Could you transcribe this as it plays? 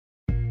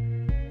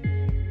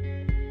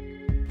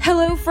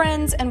Hello,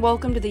 friends, and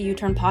welcome to the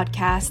U-Turn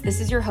podcast. This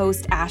is your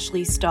host,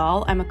 Ashley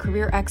Stahl. I'm a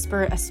career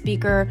expert, a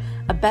speaker,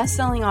 a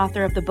best-selling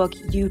author of the book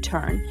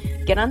U-Turn.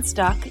 Get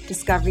unstuck,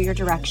 discover your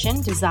direction,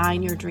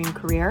 design your dream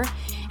career.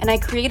 And I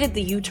created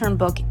the U-Turn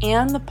book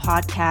and the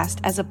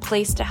podcast as a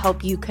place to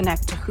help you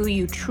connect to who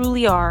you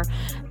truly are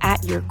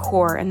at your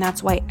core. And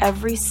that's why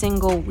every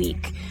single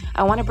week,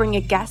 I want to bring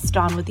a guest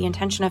on with the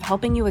intention of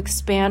helping you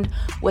expand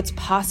what's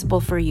possible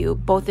for you,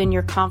 both in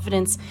your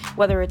confidence,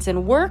 whether it's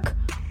in work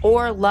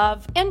or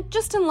love, and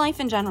just in life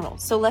in general.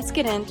 So let's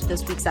get into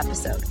this week's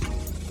episode.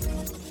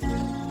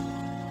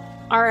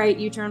 All right,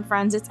 U-Turn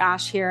friends, it's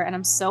Ash here, and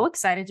I'm so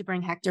excited to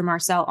bring Hector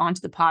Marcel onto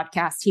the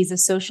podcast. He's a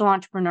social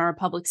entrepreneur,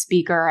 public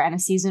speaker, and a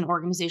seasoned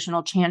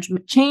organizational change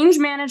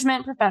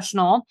management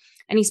professional,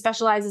 and he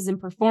specializes in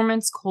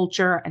performance,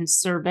 culture, and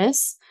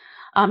service.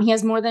 He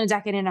has more than a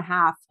decade and a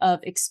half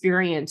of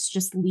experience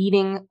just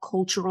leading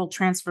cultural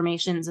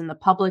transformations in the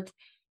public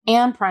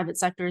and private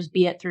sectors,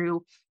 be it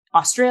through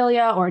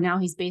Australia or now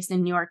he's based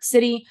in New York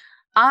City.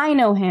 I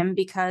know him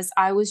because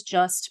I was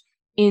just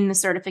in the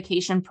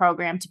certification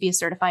program to be a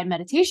certified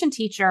meditation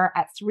teacher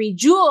at 3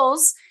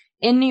 Jewels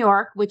in New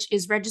York, which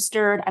is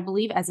registered, I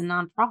believe, as a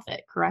nonprofit.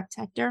 Correct,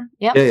 Hector?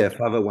 Yep. Yeah,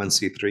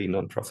 501c3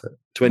 nonprofit.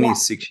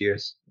 26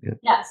 years. Yeah.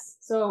 Yes.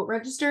 So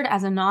registered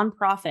as a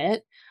nonprofit.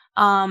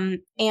 And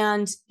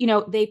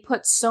they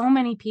put so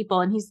many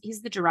people, and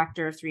he's the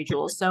director of 3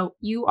 Jewels. So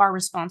you are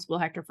responsible,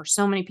 Hector, for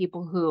so many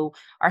people who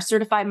are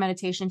certified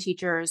meditation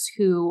teachers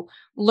who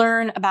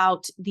learn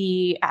about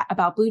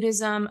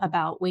Buddhism,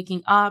 about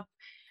waking up.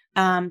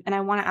 And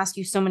I want to ask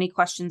you so many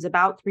questions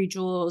about 3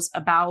 Jewels,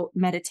 about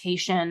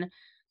meditation.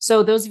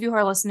 So those of you who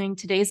are listening,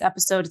 today's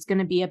episode is going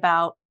to be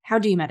about how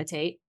do you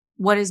meditate?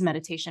 What does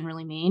meditation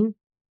really mean?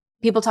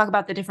 People talk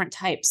about the different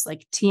types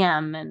like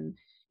TM and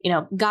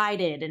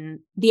guided and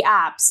the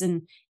apps.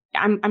 And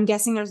I'm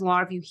guessing there's a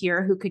lot of you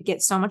here who could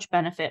get so much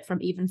benefit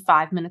from even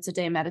 5 minutes a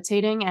day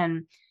meditating.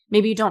 And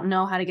maybe you don't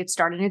know how to get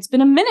started. It's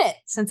been a minute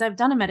since I've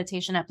done a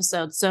meditation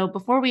episode. So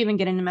before we even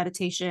get into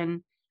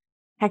meditation,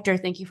 Hector,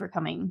 thank you for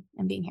coming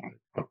and being here.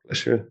 My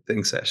pleasure.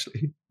 Thanks,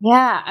 Ashley.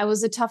 Yeah, I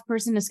was a tough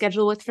person to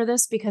schedule with for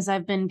this because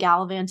I've been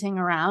gallivanting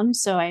around.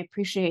 So I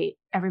appreciate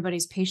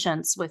everybody's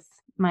patience with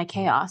my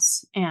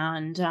chaos.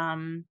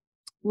 And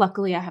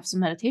luckily, I have some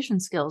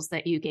meditation skills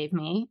that you gave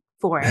me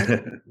for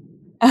it.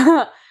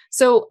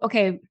 So,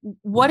 okay,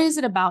 what is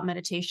it about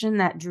meditation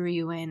that drew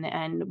you in?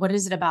 And what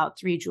is it about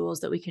 3 Jewels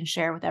that we can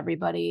share with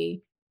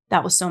everybody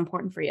that was so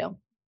important for you?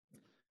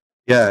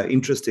 Yeah,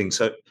 interesting.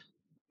 So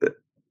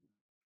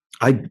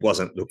I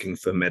wasn't looking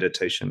for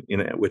meditation.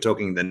 We're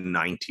talking the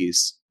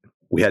 90s.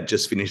 We had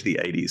just finished the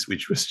 80s,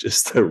 which was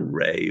just a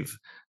rave.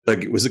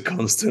 Like it was a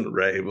constant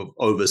rave of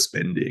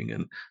overspending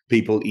and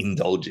people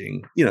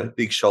indulging,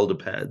 big shoulder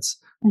pads,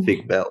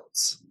 thick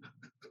belts,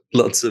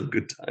 lots of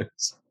good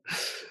times.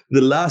 The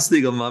last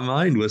thing on my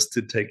mind was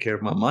to take care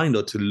of my mind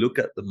or to look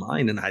at the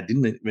mind. And I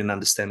didn't even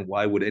understand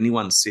why would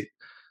anyone sit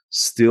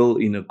still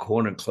in a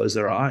corner, close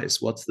their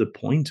eyes. What's the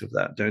point of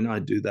that? Don't I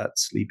do that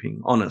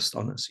sleeping? Honest,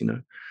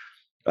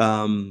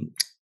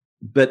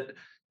 but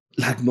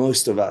like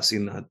most of us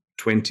in our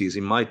 20s,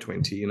 in my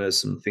 20s,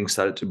 some things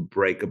started to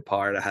break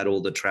apart. I had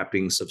all the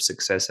trappings of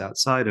success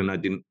outside, and I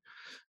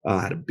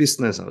had a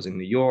business. I was in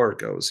New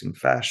York. I was in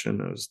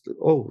fashion. I was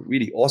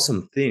really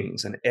awesome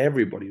things, and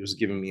everybody was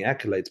giving me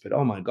accolades. But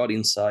oh my God,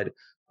 inside,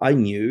 I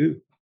knew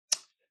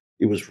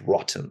it was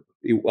rotten.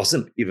 It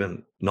wasn't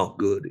even not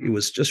good. It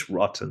was just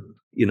rotten.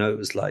 It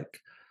was like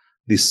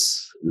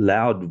these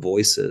loud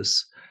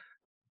voices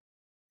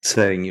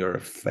saying you're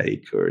a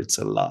fake or it's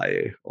a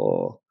lie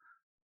or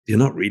you're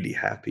not really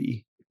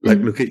happy. Like,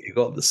 look at you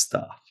got the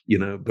stuff,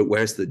 but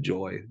where's the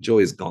joy? Joy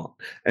is gone.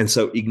 And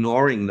so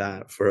ignoring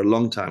that for a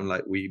long time,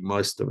 like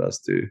most of us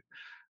do,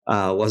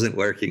 wasn't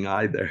working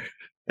either.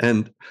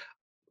 And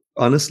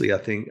honestly, I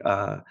think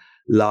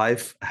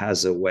life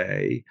has a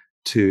way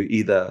to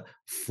either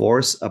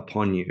force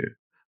upon you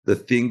the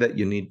thing that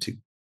you need to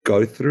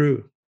go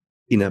through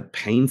in a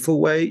painful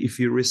way if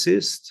you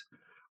resist,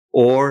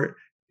 or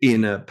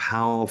in a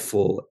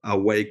powerful,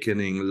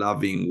 awakening,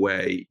 loving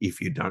way if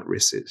you don't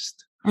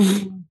resist.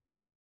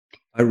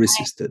 I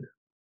resisted,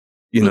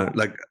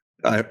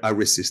 I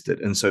resisted.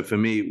 And so for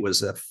me, it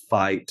was a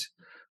fight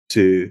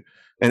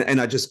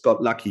and I just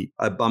got lucky.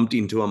 I bumped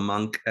into a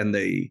monk and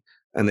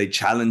they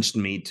challenged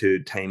me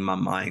to tame my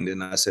mind.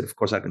 And I said, of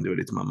course I can do it.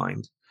 It's my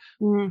mind.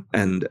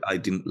 And I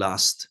didn't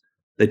last.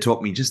 They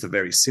taught me just a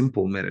very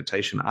simple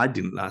meditation. I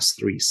didn't last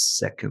 3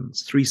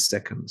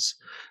 seconds.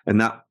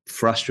 And that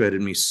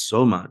frustrated me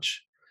so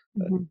much.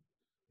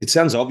 It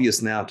sounds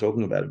obvious now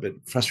talking about it, but it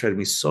frustrated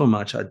me so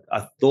much. I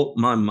thought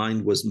my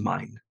mind was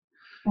mine.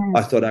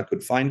 I thought I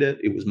could find it.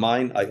 It was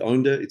mine. I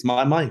owned it. It's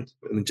my mind.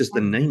 I mean, just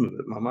the name of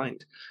it, my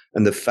mind.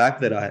 And the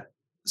fact that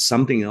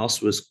something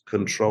else was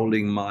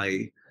controlling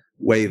my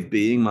way of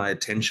being, my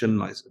attention,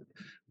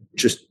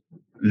 just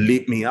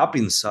lit me up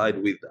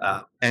inside with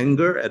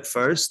anger at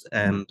first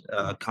and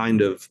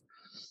kind of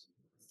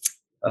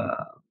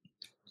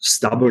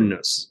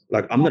stubbornness.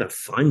 Like, I'm going to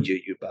find you,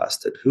 you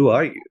bastard. Who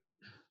are you?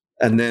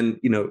 And then,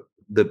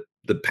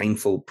 the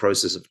painful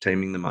process of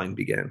taming the mind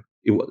began.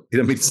 It was, I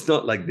mean, it's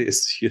not like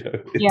this,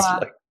 it's Yeah.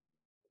 like,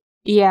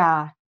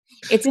 Yeah.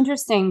 It's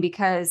interesting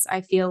because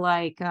I feel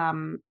like,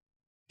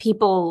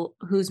 people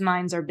whose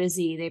minds are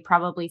busy, they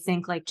probably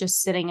think like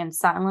just sitting in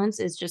silence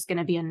is just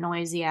gonna be a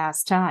noisy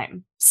ass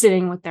time,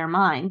 sitting with their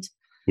mind.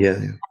 yeah,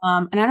 yeah.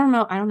 And I don't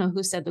know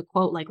who said the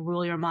quote, like,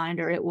 "Rule your mind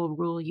or it will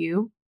rule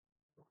you."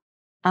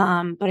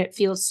 But it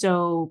feels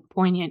so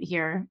poignant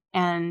here,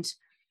 and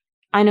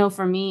I know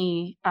for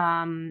me,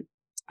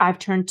 I've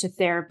turned to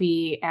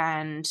therapy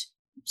and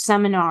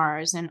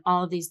seminars and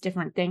all of these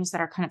different things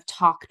that are kind of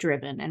talk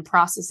driven and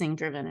processing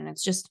driven. And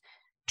it's just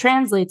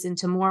translates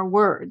into more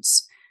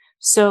words.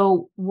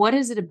 So, what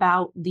is it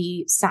about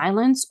the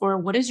silence, or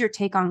what is your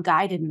take on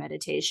guided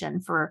meditation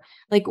for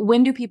like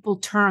when do people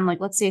turn? Like,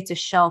 let's say it's a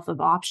shelf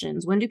of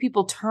options. When do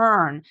people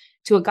turn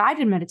to a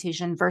guided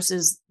meditation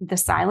versus the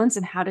silence,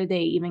 and how do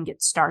they even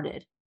get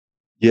started?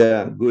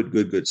 Yeah, good,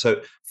 good, good.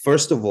 So,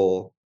 first of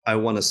all, I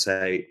want to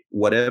say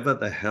whatever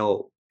the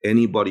hell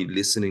anybody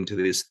listening to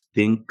this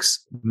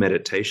thinks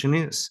meditation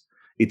is,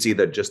 it's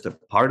either just a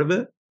part of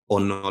it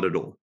or not at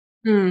all.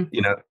 Mm,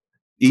 You know,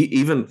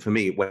 even for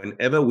me,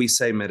 whenever we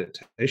say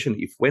meditation,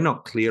 if we're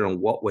not clear on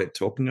what we're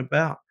talking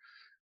about,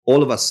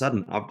 all of a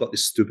sudden I've got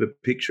this stupid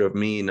picture of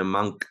me in a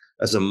monk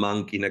as a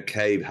monk in a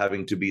cave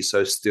having to be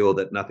so still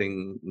that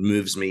nothing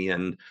moves me,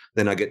 and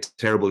then I get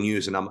terrible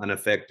news and I'm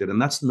unaffected,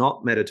 and that's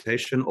not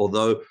meditation,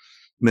 although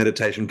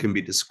meditation can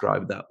be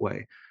described that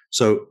way.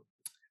 So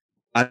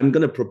I'm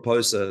going to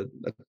propose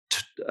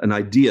an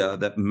idea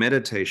that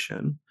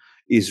meditation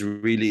is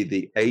really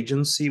the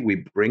agency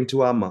we bring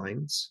to our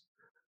minds,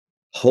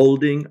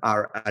 holding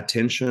our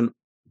attention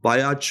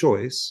by our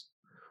choice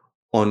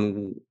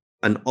on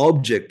an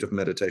object of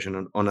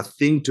meditation, on a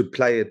thing to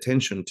pay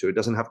attention to. It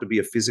doesn't have to be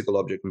a physical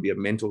object, it can be a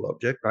mental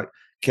object, right?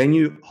 Can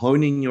you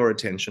hone in your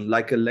attention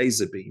like a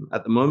laser beam?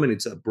 At the moment,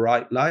 it's a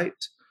bright light.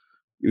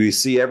 You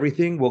see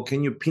everything. Well,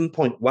 can you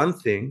pinpoint one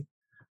thing,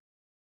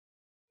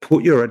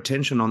 put your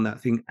attention on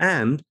that thing,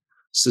 and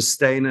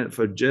sustain it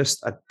for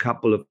just a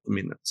couple of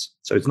minutes?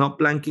 So it's not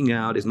blanking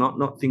out, it's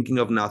not thinking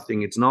of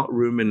nothing, it's not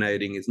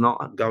ruminating, it's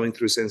not going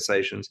through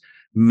sensations.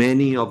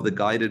 Many of the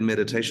guided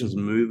meditations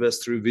move us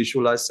through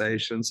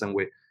visualizations, and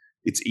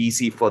it's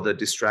easy for the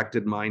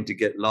distracted mind to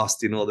get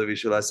lost in all the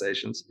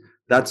visualizations.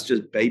 That's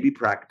just baby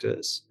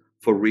practice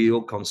for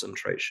real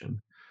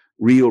concentration,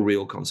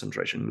 real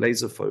concentration,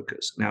 laser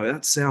focus. Now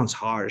that sounds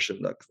harsh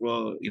and like,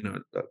 well,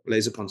 like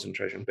laser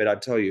concentration, but I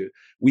tell you,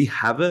 we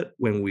have it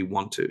when we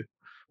want to.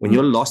 When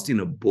you're lost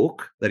in a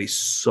book that is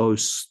so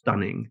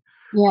stunning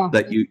yeah.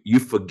 that you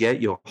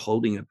forget you're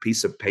holding a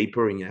piece of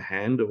paper in your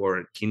hand or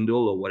a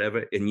Kindle or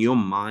whatever, and your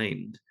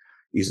mind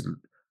is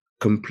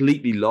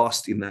completely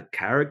lost in that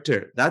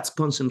character, that's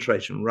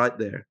concentration right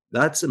there.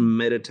 That's a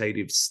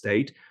meditative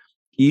state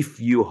if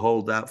you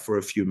hold that for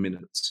a few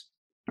minutes.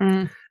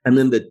 Mm, And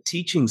then the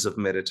teachings of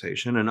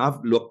meditation, and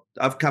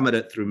I've come at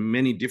it through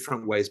many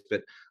different ways,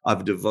 but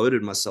I've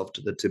devoted myself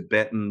to the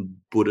Tibetan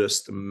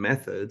Buddhist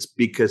methods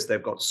because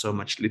they've got so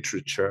much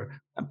literature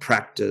and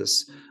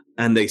practice,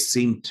 and they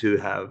seem to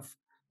have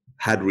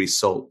had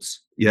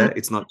results. mm, Yeah,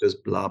 it's not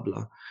just blah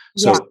blah.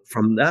 yeah. So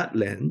from that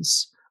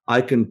lens,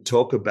 I can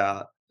talk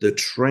about the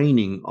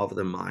training of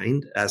the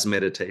mind as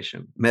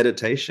meditation.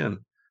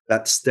 Meditation,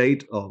 that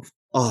state of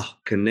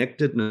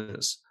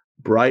connectedness,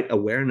 bright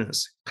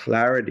awareness,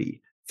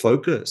 clarity,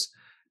 focus,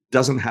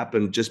 doesn't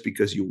happen just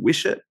because you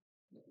wish it.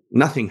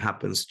 Nothing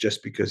happens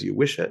just because you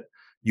wish it.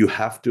 You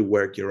have to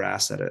work your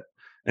ass at it.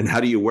 And how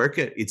do you work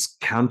it? It's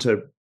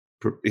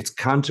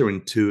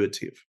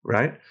counterintuitive,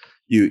 right?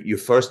 You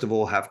first of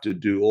all have to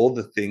do all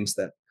the things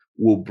that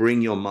will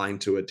bring your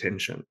mind to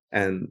attention.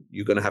 And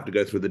you're going to have to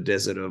go through the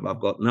desert of I've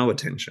got no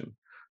attention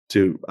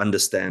to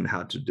understand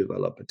how to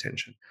develop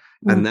attention.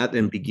 Mm, And that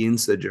then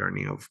begins the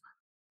journey of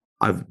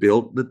I've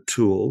built the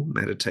tool,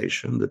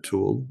 meditation,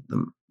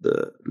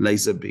 the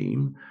laser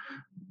beam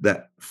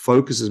that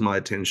focuses my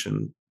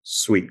attention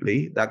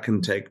sweetly. That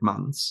can take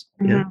months,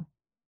 yeah, mhm.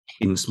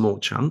 in small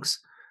chunks.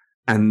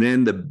 And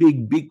then the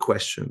big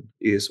question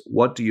is,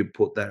 what do you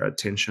put that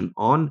attention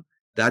on?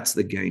 That's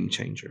the game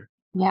changer.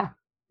 Yeah.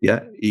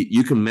 Yeah,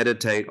 you can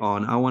meditate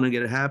on, I want to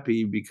get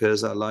happy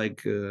because I like,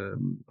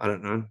 I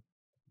don't know,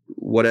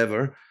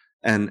 whatever.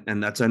 And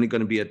that's only going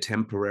to be a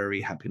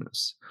temporary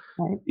happiness.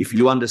 Right. If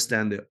you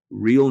understand the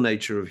real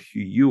nature of who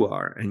you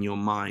are and your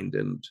mind,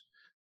 and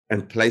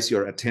place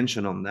your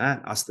attention on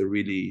that, ask the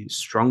really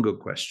stronger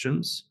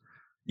questions,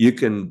 you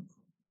can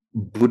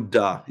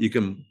you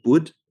can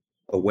Bud,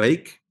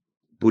 awake.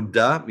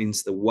 Buddha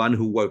means the one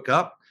who woke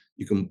up.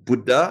 You can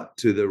Buddha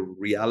to the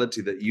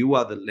reality that you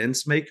are the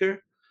lens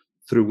maker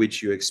through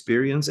which you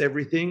experience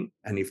everything.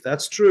 And if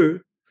that's true,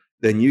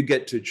 then you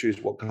get to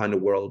choose what kind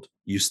of world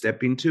you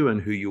step into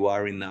and who you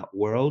are in that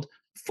world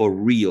for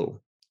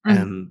real.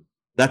 Mm, And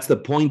that's the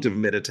point of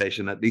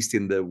meditation, at least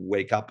in the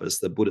wake uppers,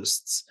 the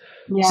Buddhists.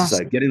 So yes.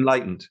 say, get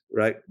enlightened,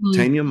 right? Mm,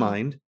 Tame your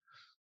mind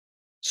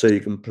so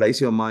you can place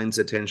your mind's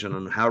attention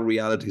on how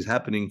reality is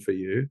happening for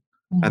you,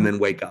 and mhm. then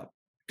wake up.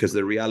 because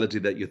the reality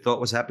that you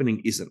thought was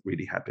happening isn't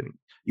really happening.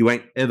 You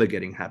ain't ever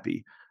getting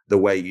happy the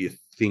way you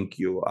think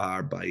you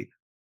are by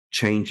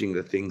changing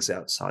the things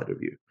outside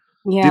of you.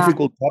 Yeah.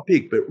 Difficult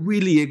topic, but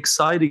really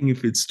exciting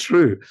if it's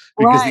true,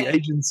 because the Right.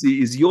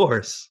 agency is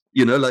yours.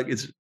 Like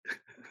it's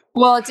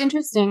Well, it's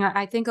interesting.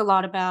 I think a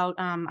lot about,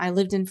 I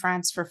lived in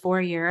France for 4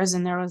 years,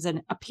 and there was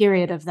a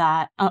period of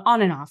that,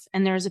 on and off.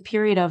 And there was a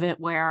period of it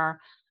where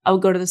I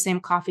would go to the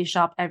same coffee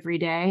shop every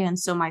day. And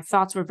so my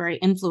thoughts were very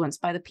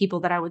influenced by the people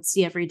that I would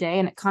see every day.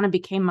 And it kind of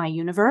became my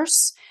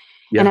universe.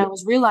 And yeah, I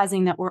was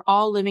realizing that we're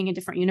all living in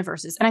different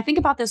universes. And I think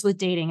about this with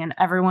dating, and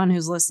everyone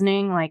who's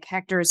listening, like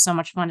Hector is so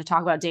much fun to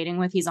talk about dating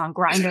with. He's on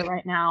Grinder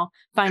right now,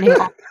 finding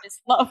all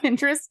his love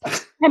interest.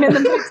 And in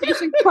the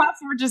meditation class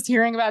we're just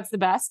hearing about, it's the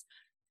best.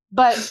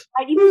 But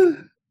I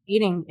even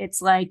dating,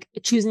 it's like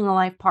choosing a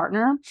life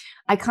partner.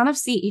 I kind of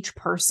see each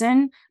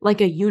person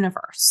like a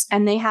universe,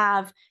 and they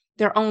have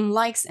their own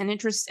likes and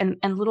interests,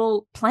 and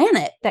little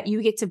planet that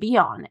you get to be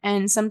on.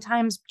 And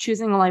sometimes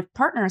choosing a life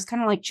partner is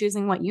kind of like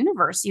choosing what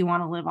universe you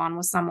want to live on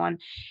with someone.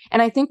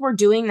 And I think we're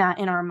doing that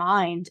in our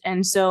mind.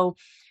 And so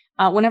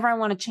whenever I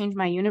want to change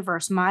my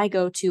universe, my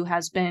go-to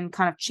has been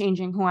kind of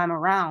changing who I'm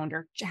around,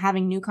 or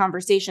having new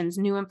conversations,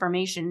 new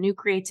information, new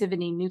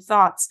creativity, new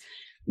thoughts.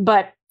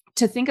 But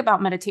to think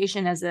about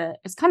meditation as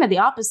kind of the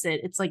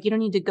opposite. It's like you don't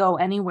need to go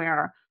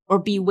anywhere or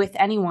be with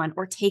anyone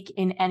or take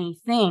in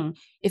anything.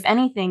 If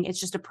anything, it's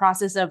just a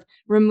process of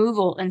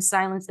removal and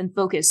silence and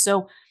focus.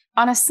 So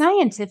on a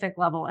scientific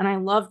level, and I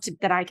love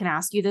that I can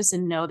ask you this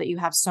and know that you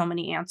have so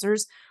many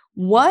answers.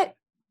 What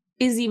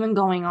is even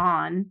going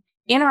on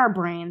in our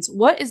brains?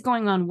 What is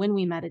going on when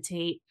we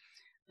meditate?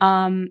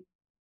 And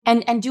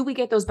do we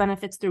get those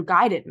benefits through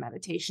guided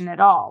meditation at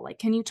all? Like,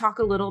 can you talk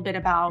a little bit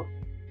about,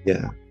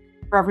 yeah.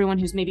 for everyone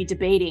who's maybe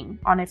debating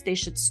on if they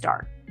should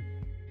start?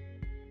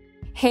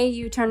 Hey,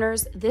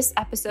 U-Turners, this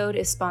episode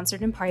is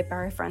sponsored in part by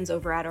our friends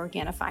over at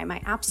Organifi.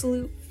 My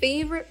absolute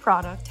favorite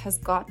product has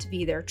got to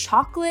be their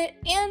chocolate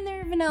and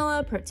their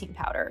vanilla protein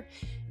powder.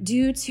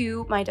 Due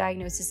to my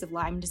diagnosis of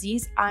Lyme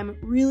disease, I'm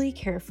really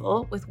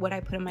careful with what I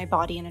put in my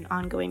body on an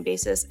ongoing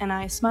basis, and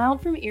I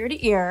smiled from ear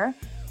to ear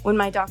when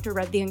my doctor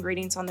read the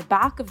ingredients on the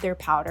back of their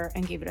powder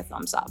and gave it a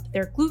thumbs up.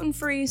 They're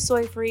gluten-free,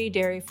 soy-free,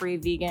 dairy-free,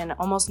 vegan,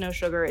 almost no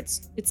sugar.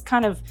 It's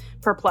kind of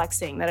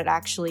perplexing that it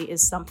actually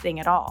is something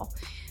at all.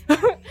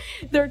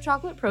 Their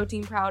chocolate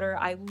protein powder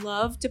I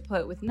love to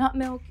put with nut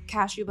milk,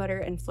 cashew butter,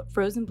 and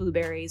frozen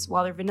blueberries,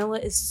 while their vanilla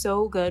is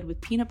so good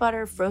with peanut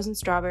butter, frozen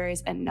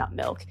strawberries, and nut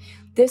milk.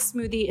 This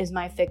smoothie is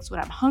my fix when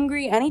I'm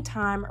hungry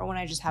anytime or when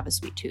I just have a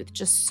sweet tooth.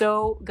 Just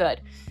so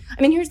good.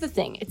 I mean, here's the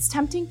thing. It's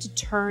tempting to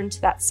turn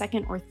to that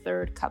second or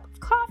third cup of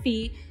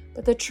coffee,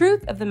 but the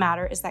truth of the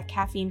matter is that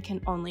caffeine can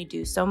only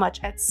do so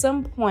much. At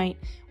some point,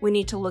 we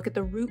need to look at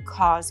the root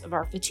cause of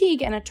our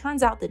fatigue, and it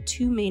turns out the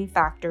two main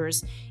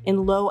factors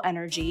in low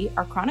energy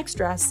are chronic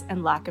stress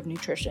and lack of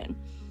nutrition.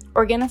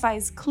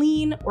 Organifi's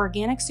clean,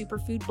 organic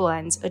superfood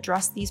blends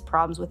address these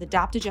problems with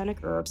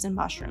adaptogenic herbs and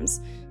mushrooms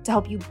to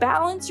help you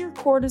balance your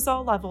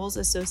cortisol levels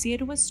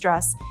associated with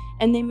stress,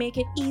 and they make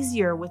it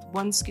easier with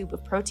 1 scoop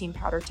of protein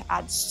powder to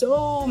add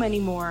so many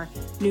more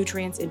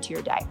nutrients into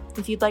your day.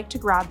 If you'd like to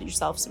grab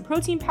yourself some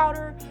protein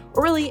powder,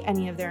 or really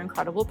any of their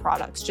incredible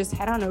products, just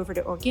head on over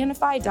to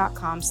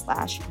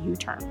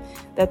Organifi.com/U-turn.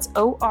 That's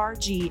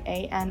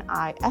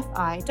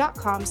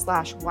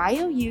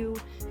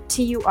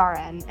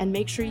Organifi.com/YOUTURN, and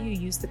make sure you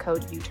use the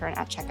code U-turn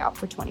at checkout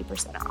for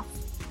 20% off.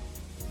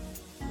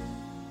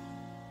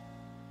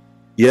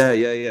 Yeah,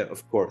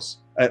 of course.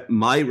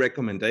 My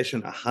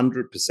recommendation,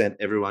 100%,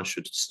 everyone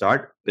should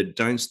start, but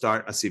don't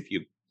start as if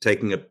you're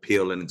taking a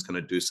pill and it's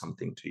going to do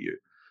something to you.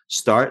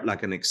 Start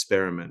like an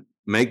experiment.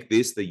 Make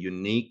this the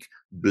unique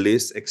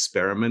bliss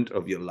experiment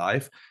of your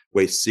life,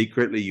 where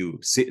secretly you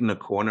sit in a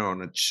corner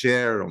on a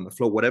chair, on the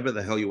floor, whatever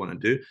the hell you want to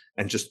do,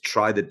 and just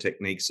try the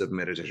techniques of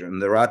meditation.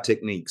 And there are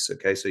techniques,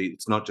 okay? So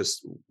it's not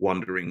just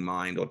wandering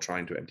mind or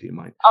trying to empty your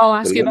mind. I'll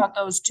ask you about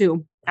those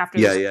too after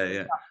this.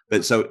 Yeah.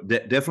 But so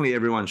definitely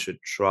everyone should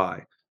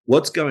try.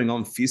 What's going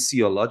on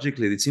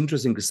physiologically? It's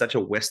interesting because such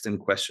a Western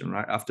question,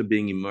 right? After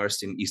being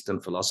immersed in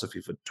Eastern philosophy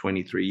for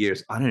 23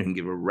 years, I don't even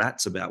give a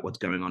rat's about what's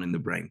going on in the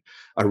brain.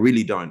 I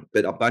really don't.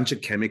 But a bunch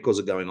of chemicals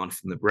are going on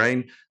from the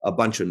brain. A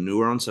bunch of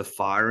neurons are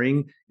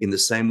firing in the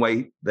same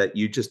way that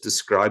you just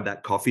described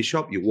that coffee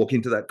shop. You walk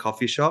into that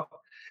coffee shop,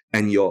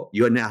 and you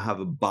now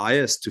have a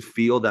bias to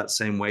feel that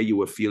same way you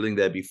were feeling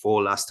there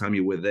before last time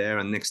you were there,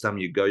 and next time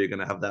you go you're going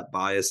to have that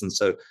bias. And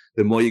so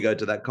the more you go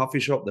to that coffee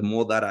shop, the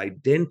more that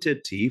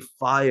identity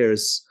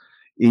fires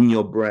in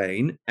your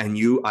brain, and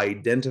you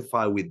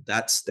identify with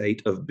that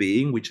state of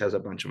being, which has a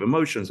bunch of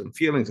emotions and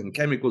feelings and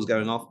chemicals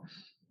going off.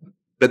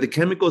 But the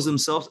chemicals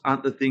themselves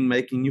aren't the thing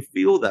making you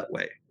feel that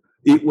way.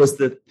 It was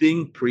the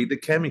thing pre the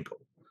chemical.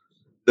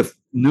 The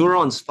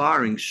neurons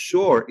firing,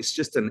 sure, it's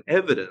just an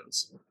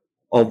evidence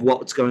of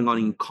what's going on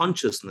in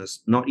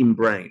consciousness, not in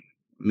brain.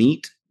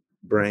 Meat,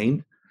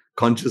 brain,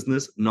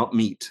 consciousness, not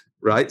meat,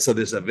 right? So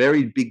there's a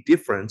very big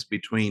difference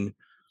between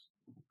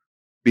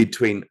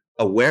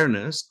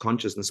awareness,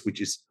 consciousness,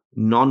 which is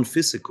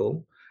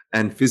non-physical,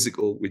 and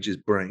physical, which is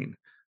brain.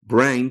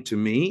 Brain to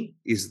me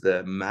is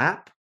the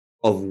map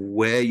of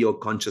where your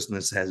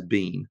consciousness has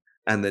been,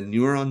 and the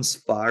neurons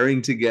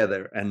firing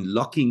together and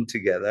locking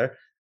together,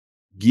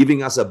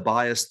 giving us a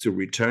bias to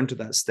return to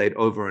that state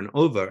over and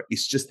over,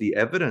 is just the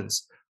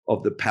evidence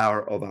of the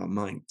power of our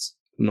minds,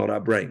 not our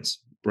brains.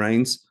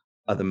 Brains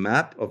are the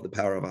map of the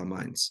power of our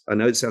minds. I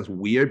know it sounds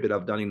weird, but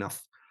I've done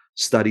enough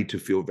study to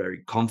feel very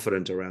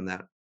confident around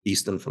that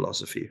Eastern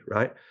philosophy,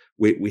 right?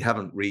 We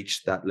haven't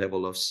reached that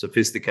level of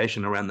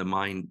sophistication around the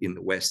mind in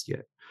the West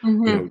yet.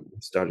 Mm-hmm.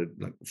 We started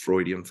like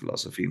Freudian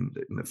philosophy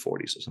in the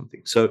 40s or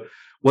something. So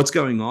what's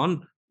going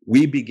on?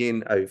 We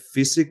begin a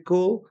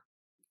physical,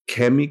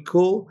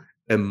 chemical,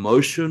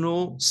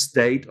 emotional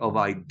state of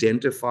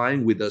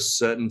identifying with a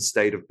certain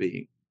state of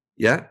being.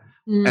 Yeah.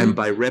 And Mm-hmm.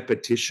 by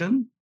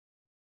repetition,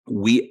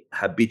 we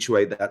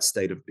habituate that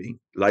state of being,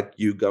 like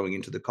you going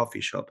into the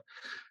coffee shop.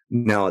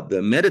 Now,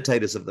 the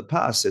meditators of the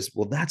past says,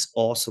 well, that's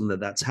awesome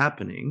that that's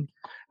happening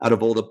out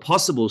of all the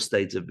possible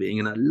states of being.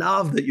 And I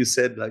love that you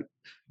said like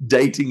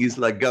dating is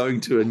like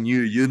going to a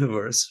new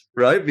universe,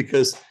 right?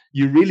 Because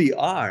you really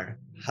are.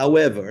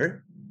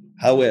 However,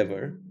 I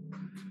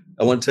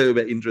want to tell you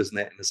about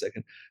InterestNet in a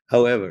second.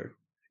 However,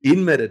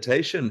 in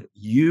meditation,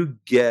 you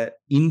get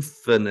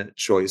infinite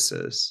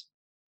choices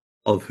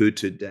of who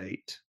to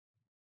date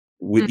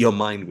with your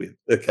mind with.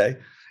 Okay,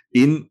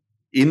 in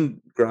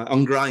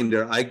on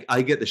Grinder,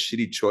 I get the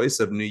shitty choice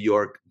of New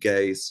York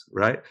gays.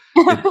 Right,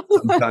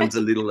 it's sometimes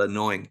a little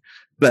annoying,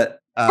 but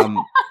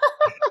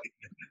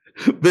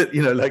but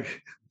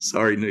like,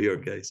 sorry, New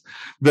York gays,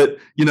 but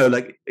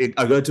like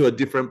I go to a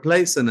different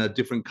place and a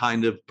different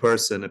kind of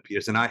person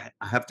appears, and I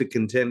have to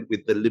contend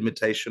with the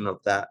limitation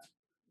of that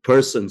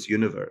person's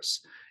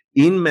universe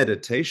in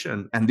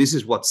meditation. And this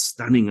is what's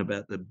stunning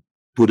about the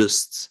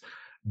Buddhists.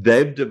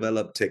 They've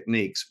developed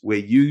techniques where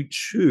you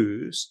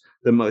choose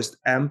the most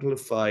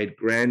amplified,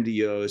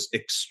 grandiose,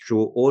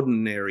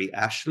 extraordinary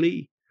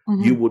Ashley you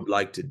Mm-hmm. would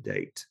like to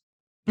date.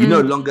 You're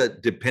no Mm-hmm. longer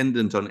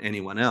dependent on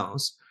anyone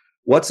else.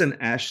 What's an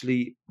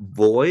Ashley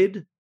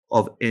void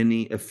of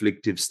any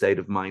afflictive state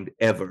of mind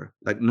ever?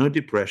 Like no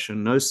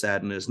depression, no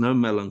sadness, no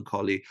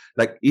melancholy.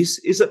 Like, is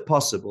it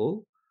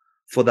possible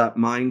for that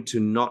mind to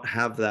not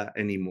have that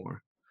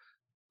anymore?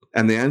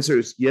 And the answer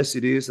is yes,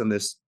 it is. And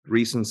there's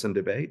reasons and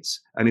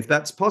debates. And if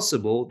that's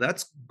possible,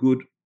 that's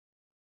good,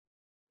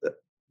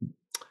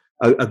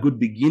 a good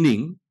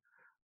beginning.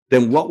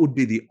 Then what would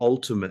be the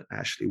ultimate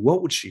Ashley?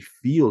 What would she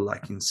feel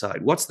like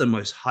inside? What's the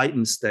most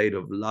heightened state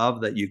of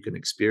love that you can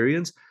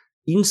experience?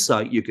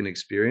 Insight you can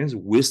experience,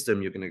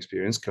 wisdom you can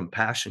experience,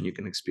 compassion you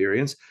can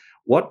experience.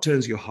 What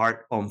turns your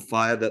heart on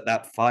fire,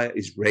 that fire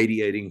is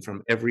radiating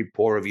from every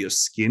pore of your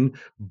skin,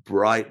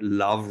 bright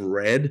love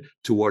red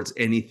towards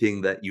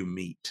anything that you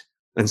meet?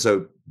 And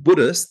so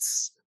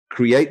Buddhists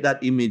create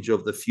that image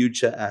of the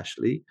future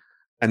Ashley,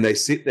 and they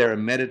sit there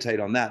and meditate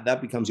on that.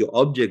 That becomes your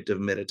object of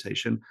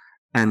meditation.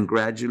 And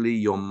gradually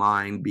your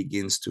mind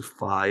begins to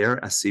fire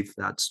as if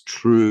that's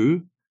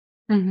true.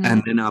 Mm-hmm.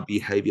 And then our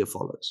behavior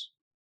follows.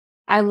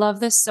 I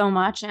love this so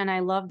much. And I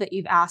love that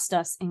you've asked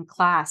us in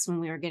class when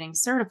we were getting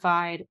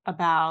certified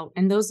about,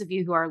 and those of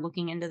you who are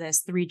looking into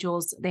this, Three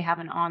Jewels, they have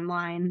an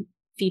online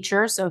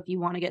feature. So if you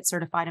want to get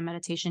certified in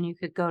meditation, you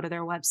could go to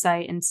their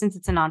website. And since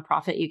it's a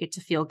nonprofit, you get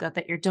to feel good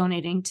that you're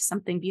donating to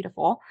something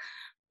beautiful.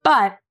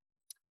 But,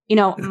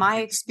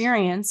 my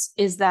experience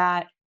is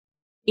that,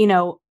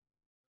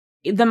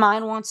 the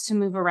mind wants to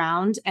move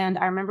around. And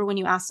I remember when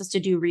you asked us to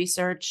do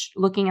research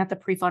looking at the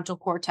prefrontal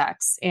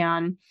cortex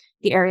and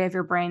the area of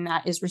your brain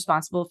that is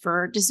responsible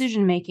for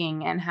decision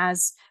making and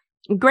has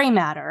gray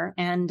matter.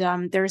 And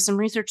there is some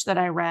research that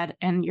I read,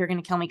 and you're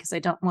going to kill me because I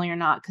don't, well, you're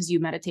not, because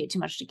you meditate too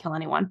much to kill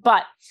anyone,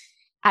 but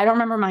I don't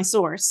remember my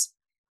source.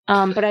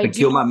 But I And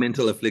kill do. my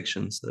mental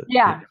afflictions, though.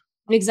 Yeah.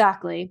 Yeah,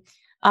 exactly.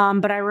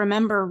 But I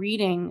remember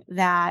reading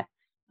that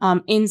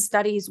in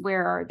studies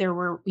where there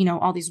were,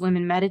 all these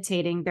women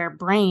meditating, their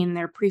brain,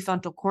 their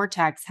prefrontal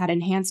cortex had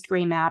enhanced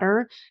gray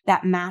matter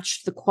that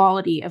matched the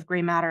quality of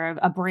gray matter of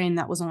a brain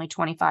that was only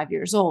 25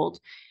 years old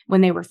when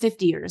they were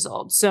 50 years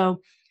old.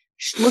 So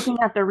looking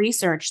at the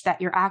research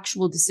that your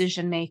actual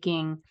decision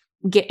making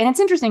and it's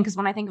interesting because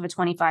when I think of a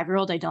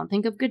 25-year-old, I don't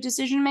think of good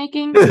decision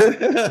making.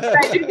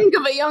 I do think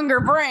of a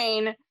younger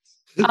brain.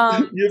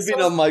 You've been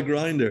So on my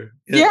grinder.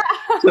 Yeah.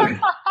 yeah.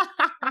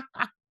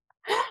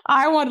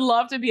 I would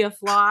love to be a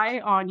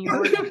fly on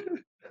your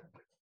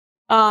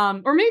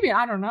or maybe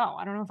I don't know.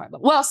 I don't know if I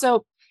well,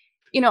 so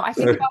I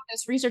think Sorry. about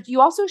this research.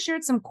 You also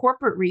shared some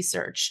corporate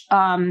research.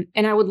 And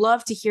I would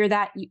love to hear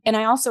that. And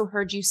I also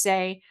heard you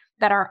say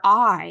that our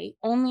eye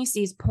only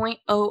sees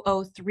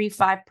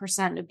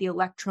 0.0035% of the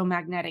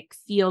electromagnetic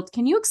field.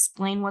 Can you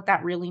explain what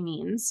that really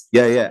means?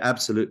 Yeah,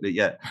 absolutely.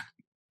 Yeah.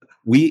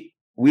 We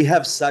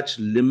have such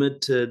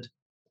limited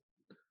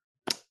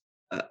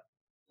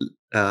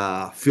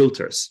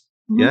filters.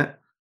 Mhm. Yeah.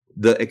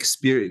 The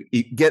experience,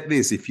 get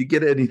this, if you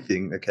get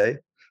anything, okay,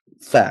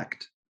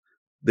 fact,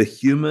 the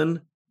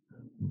human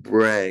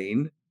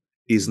brain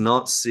is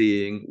not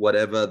seeing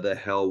whatever the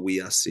hell we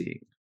are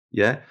seeing.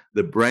 Yeah.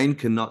 The brain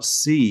cannot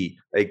see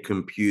a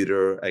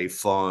computer, a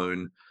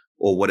phone,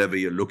 or whatever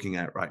you're looking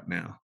at right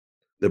now.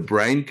 The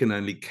brain can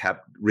only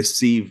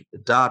receive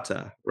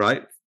data,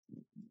 right?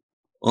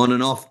 On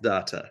and off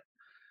data.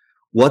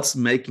 What's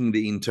making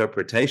the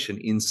interpretation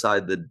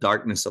inside the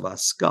darkness of our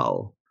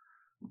skull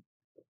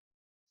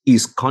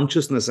is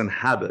consciousness and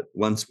habit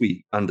once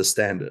we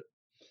understand it.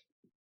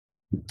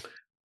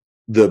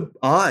 The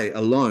eye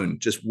alone,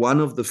 just one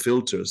of the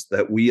filters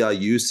that we are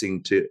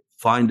using to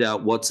find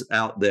out what's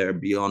out there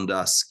beyond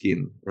our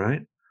skin,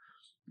 right?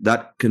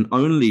 That can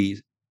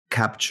only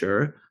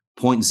capture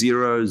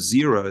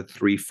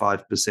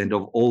 0.0035%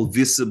 of all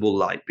visible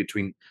light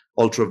between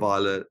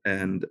ultraviolet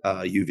and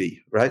UV,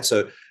 right?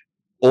 So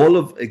all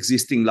of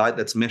existing light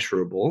that's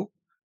measurable,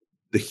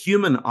 the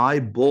human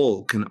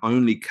eyeball can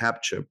only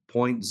capture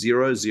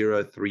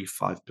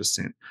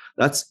 0.0035%.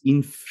 That's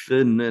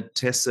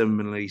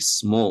infinitesimally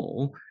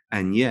small.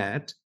 And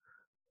yet,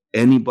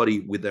 anybody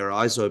with their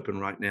eyes open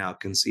right now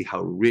can see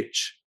how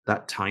rich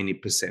that tiny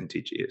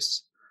percentage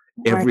is.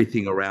 Right.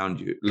 Everything around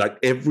you, like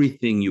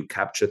everything you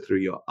capture through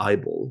your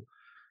eyeball,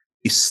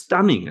 is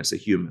stunning as a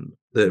human.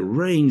 The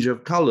range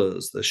of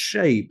colors, the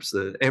shapes,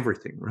 the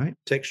everything, right?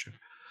 Texture.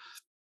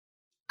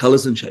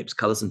 Colors and shapes,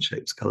 colors and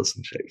shapes, colors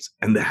and shapes.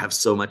 And they have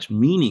so much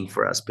meaning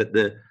for us, but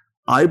the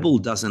eyeball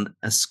doesn't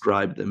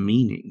ascribe the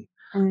meaning.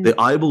 Mm. The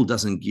eyeball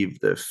doesn't give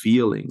the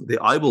feeling. The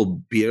eyeball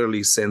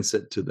barely sends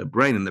it to the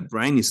brain. And the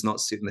brain is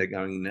not sitting there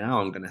going, now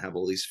I'm going to have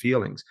all these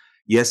feelings.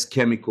 Yes,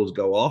 chemicals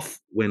go off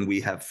when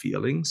we have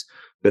feelings,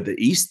 but the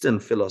Eastern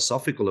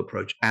philosophical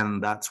approach,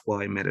 and that's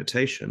why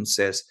meditation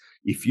says,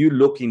 if you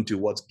look into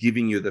what's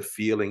giving you the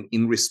feeling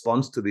in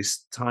response to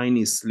this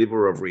tiny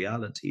sliver of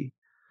reality,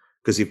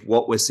 because if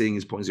what we're seeing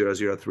is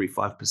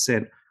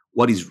 0.0035%,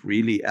 what is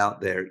really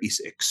out there is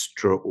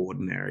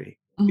extraordinary.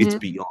 It's Mm-hmm.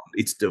 beyond,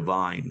 it's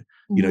divine.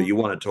 You know, Mm-hmm. you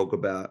want to talk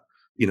about,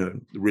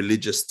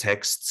 religious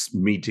texts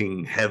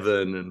meeting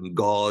heaven and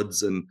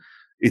gods, and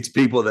it's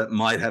people that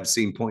might have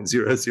seen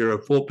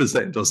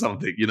 0.004% or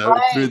something, through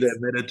Right. their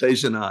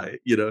meditation eye.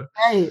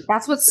 Right.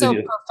 That's what's And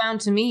so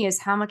profound to me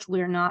is how much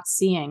we're not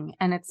seeing.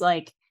 And it's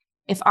like,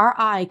 if our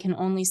eye can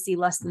only see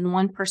less than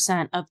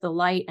 1% of the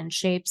light and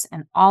shapes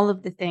and all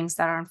of the things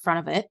that are in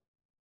front of it,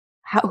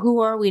 who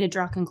are we to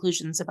draw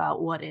conclusions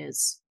about what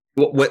is?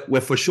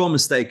 we're for sure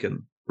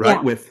mistaken, Yeah.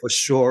 right? We're for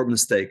sure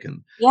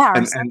mistaken. Yeah. Our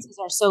And senses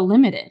are so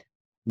limited.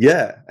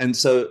 yeah.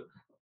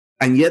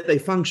 And yet they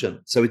function.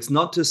 So it's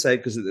not to say,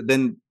 because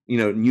then,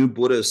 new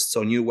Buddhists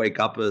or new wake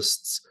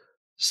upists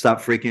start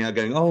freaking out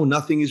going, oh,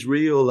 nothing is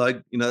real.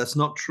 Like, that's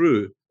not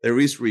true. There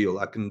is real.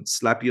 I can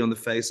slap you on the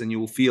face and you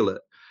will feel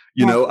it.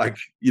 Right.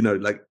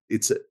 Like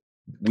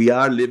we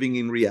are living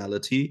in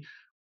reality,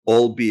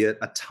 albeit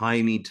a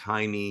tiny,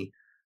 tiny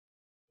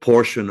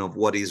portion of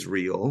what is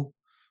real.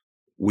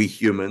 We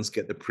humans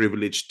get the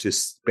privilege to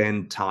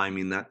spend time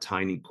in that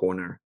tiny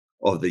corner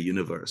of the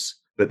universe.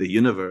 But the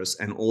universe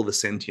and all the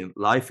sentient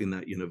life in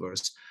that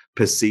universe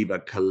perceive a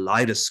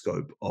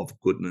kaleidoscope of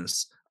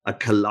goodness, a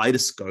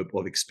kaleidoscope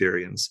of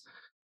experience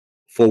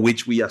for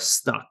which we are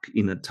stuck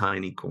in a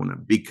tiny corner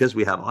because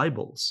we have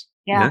eyeballs.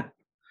 Yeah. Yeah.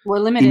 We're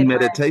In limited.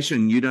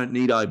 meditation, you don't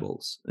need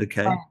eyeballs.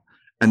 Okay. Right.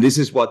 And this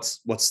is what's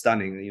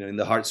stunning. In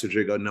the Heart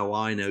Sutra, you go, no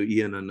eye, no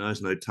ear, no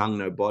nose, no tongue,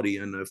 no body,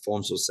 and no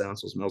forms or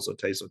sounds or smells or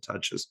tastes or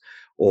touches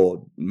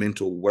or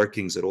mental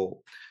workings at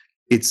all.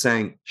 It's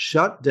saying,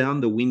 shut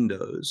down the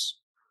windows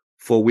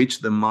for which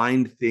the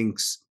mind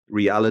thinks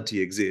reality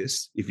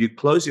exists. If you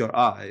close your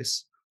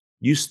eyes,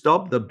 you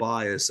stop the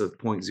bias of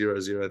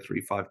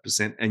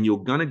 0.0035%, and you're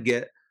going to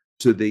get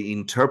to the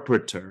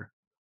interpreter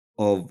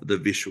of the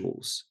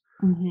visuals,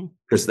 Mm-hmm.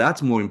 because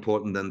that's more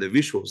important than the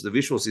visuals. The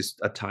visuals is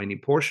a tiny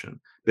portion,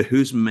 but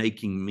who's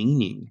making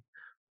meaning?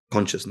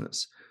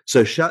 Consciousness.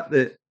 So shut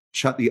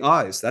the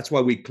eyes. That's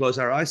why we close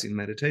our eyes in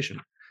meditation.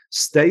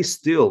 Stay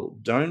still.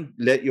 Don't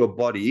let your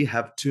body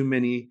have too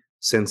many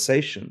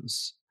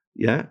sensations.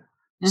 Yeah.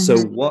 So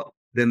Mm-hmm. what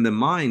then the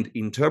mind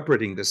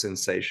interpreting the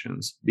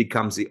sensations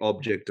becomes the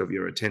object of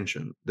your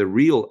attention. The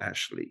real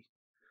Ashley,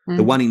 the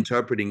Mm-hmm. one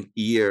interpreting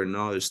ear,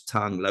 nose,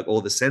 tongue, like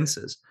all the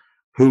senses.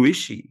 Who is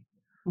she?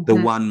 The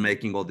Mm-hmm. one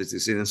making all these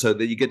decisions. So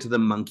that you get to the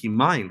monkey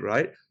mind,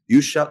 right?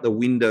 You shut the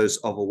windows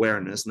of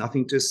awareness,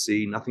 nothing to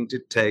see, nothing to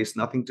taste,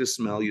 nothing to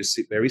smell. You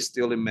sit very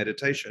still in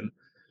meditation.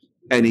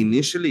 And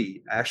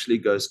initially, Ashley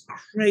goes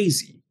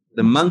crazy.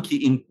 The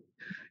monkey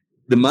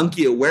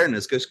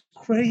awareness goes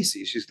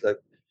crazy. She's like,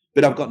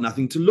 but I've got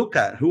nothing to look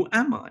at. Who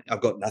am I?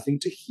 I've got nothing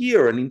to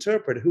hear and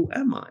interpret. Who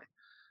am I?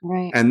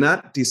 Right. And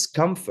that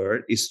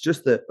discomfort is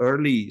just the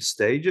early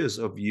stages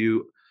of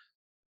you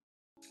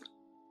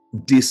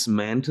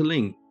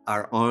dismantling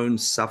our own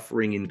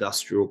suffering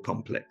industrial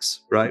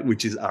complex, right?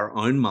 Which is our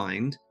own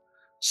mind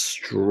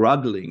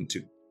struggling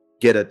to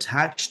get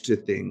attached to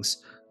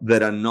things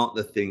that are not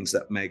the things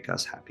that make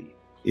us happy.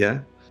 Yeah.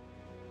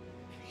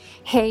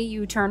 Hey,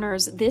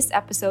 U-Turners, this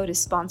episode is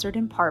sponsored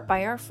in part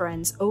by our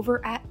friends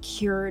over at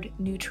Cured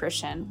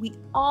Nutrition. We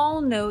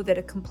all know that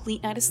a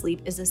complete night of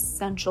sleep is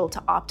essential to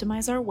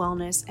optimize our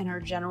wellness and our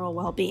general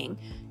well-being.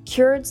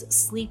 Cured's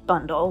Sleep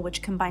Bundle,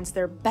 which combines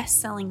their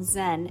best-selling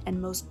Zen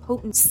and most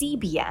potent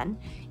CBN,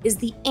 is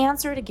the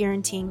answer to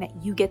guaranteeing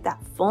that you get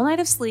that full night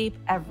of sleep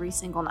every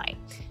single night.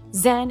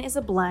 Zen is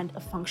a blend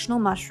of functional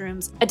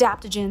mushrooms,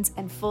 adaptogens,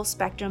 and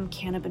full-spectrum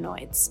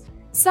cannabinoids.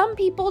 Some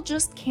people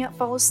just can't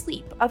fall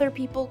asleep. Other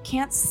people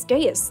can't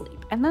stay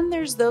asleep. And then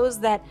there's those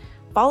that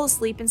fall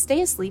asleep and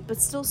stay asleep, but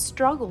still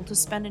struggle to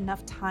spend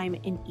enough time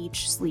in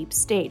each sleep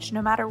stage.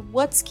 No matter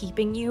what's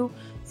keeping you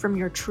from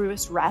your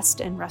truest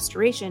rest and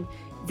restoration,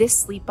 this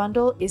sleep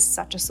bundle is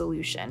such a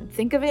solution.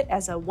 Think of it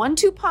as a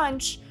 1-2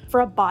 punch for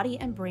a body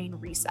and brain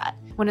reset.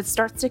 When it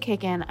starts to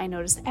kick in, I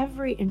notice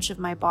every inch of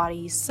my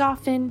body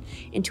soften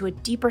into a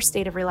deeper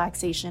state of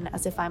relaxation,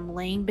 as if I'm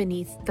laying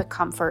beneath the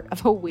comfort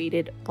of a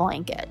weighted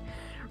blanket.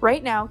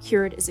 Right now,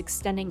 Cured is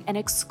extending an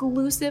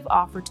exclusive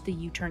offer to the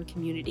U-Turn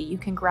community. You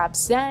can grab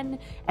Zen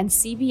and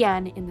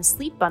CBN in the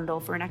sleep bundle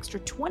for an extra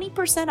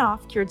 20%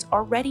 off Cured's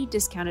already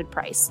discounted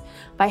price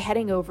by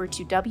heading over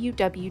to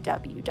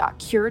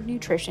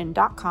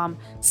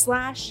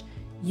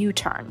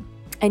www.curednutrition.com/U-Turn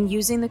and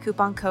using the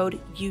coupon code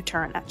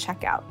U-Turn at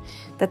checkout.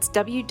 That's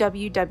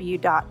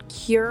www.curednutrition.com,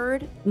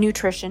 CURED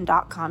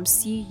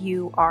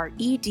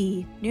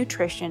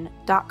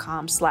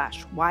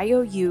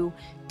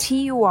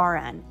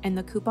nutrition.com/YOUTURN, and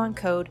the coupon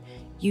code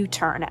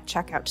U-Turn at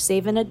checkout to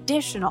save an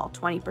additional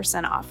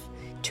 20% off.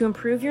 To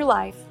improve your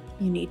life,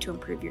 you need to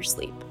improve your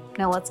sleep.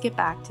 Now let's get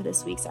back to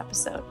this week's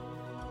episode.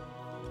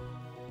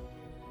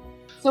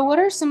 So, what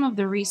are some of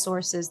the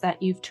resources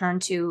that you've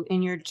turned to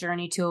in your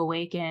journey to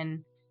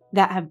awaken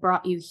that have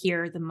brought you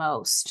here the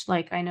most?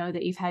 Like, I know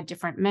that you've had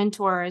different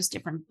mentors,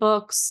 different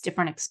books,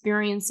 different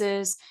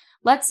experiences.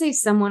 Let's say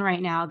someone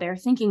right now, they're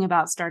thinking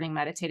about starting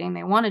meditating,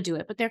 they want to do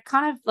it, but they're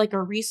kind of like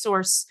a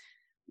resource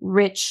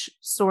rich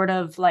sort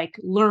of like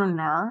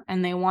learner,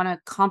 and they want to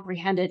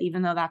comprehend it,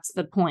 even though that's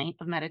the point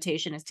of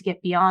meditation, is to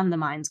get beyond the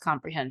mind's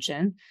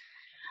comprehension.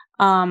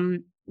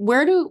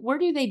 Where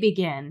do they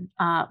begin?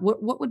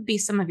 What would be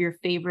some of your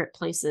favorite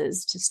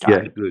places to Yeah,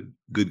 start?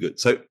 good.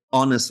 So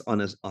honest.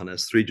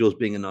 Three Jewels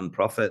being a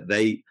nonprofit,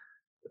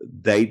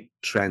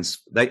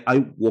 I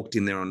walked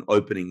in there on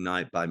opening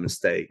night by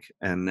mistake,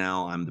 and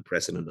now I'm the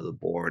president of the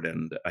board,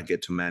 and I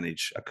get to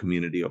manage a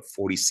community of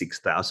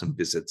 46,000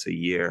 visits a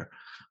year,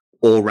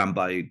 all run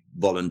by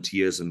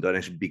volunteers and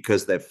donations,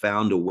 because they've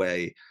found a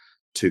way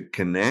to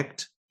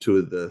connect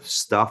to the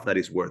stuff that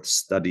is worth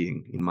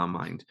studying, in my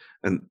mind.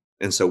 And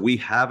so we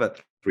have at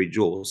Three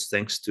Jewels,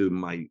 thanks to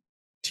my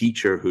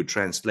teacher who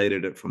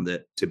translated it from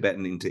the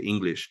Tibetan into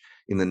English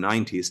in the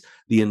 90s,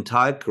 the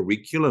entire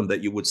curriculum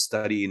that you would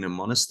study in a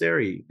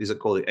monastery, these are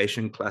called the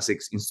Asian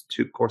Classics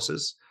Institute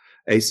courses,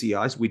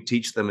 ACIs. We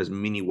teach them as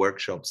mini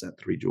workshops at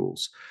Three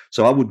Jewels.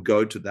 So I would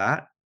go to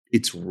that.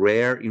 It's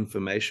rare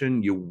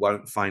information you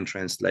won't find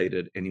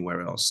translated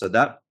anywhere else. So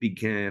that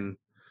began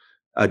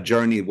a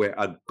journey where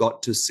I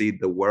got to see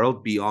the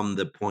world beyond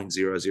the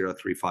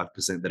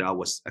 0.0035% that I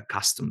was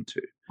accustomed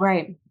to.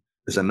 Right.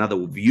 There's another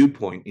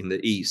viewpoint in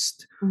the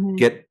East. Mhm.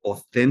 Get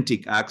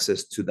authentic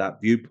access to that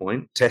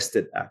viewpoint,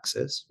 tested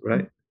access,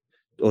 right?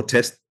 Or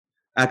test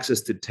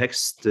access to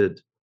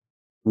texted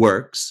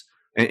works.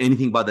 And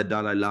anything by the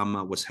Dalai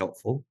Lama was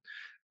helpful.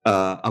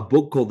 A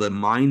book called The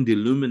Mind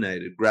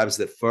Illuminated grabs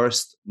the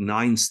first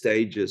 9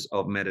 stages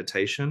of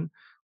meditation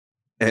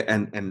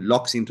and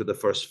locks into the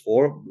first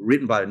 4,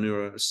 written by a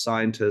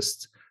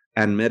neuroscientist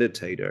and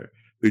meditator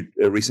who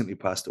recently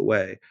passed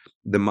away.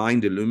 The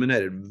Mind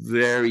Illuminated,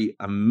 very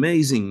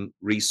amazing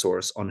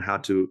resource on how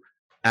to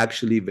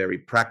actually very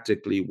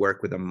practically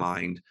work with a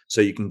mind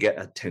so you can get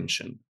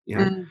attention.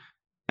 Yeah. Mm.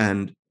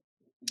 And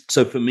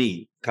so for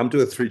me, come to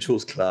a Three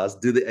Jewels class,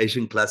 do the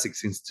Asian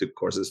Classics Institute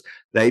courses.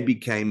 They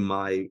became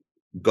my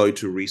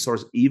go-to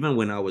resource, even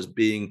when I was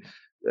being,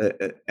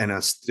 and I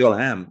still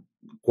am,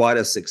 quite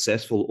a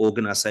successful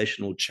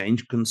organizational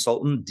change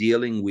consultant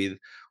dealing with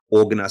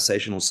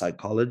organizational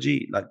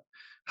psychology. Like,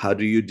 how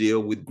do you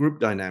deal with group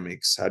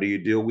dynamics? How do you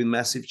deal with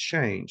massive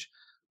change?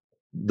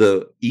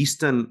 The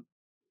Eastern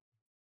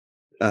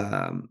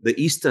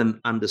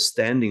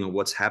understanding of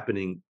what's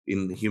happening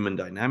in human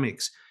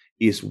dynamics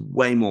is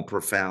way more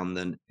profound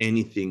than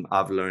anything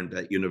I've learned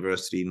at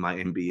university in my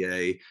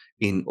MBA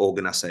in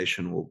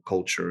organizational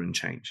culture and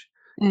change.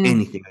 Mm.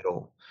 Anything at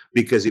all.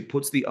 Because it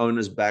puts the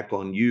onus back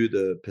on you,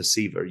 the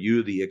perceiver,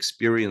 you, the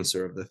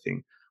experiencer of the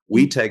thing.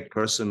 We take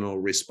personal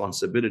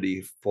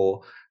responsibility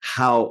for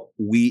how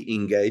we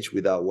engage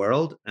with our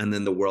world, and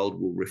then the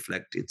world will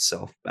reflect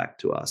itself back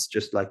to us,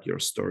 just like your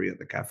story at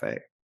the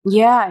cafe.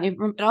 Yeah, it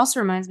also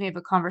reminds me of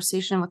a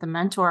conversation with a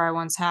mentor I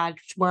once had,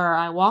 where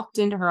I walked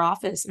into her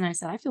office and I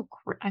said, I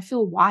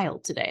feel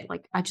wild today.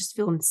 Like, I just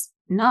feel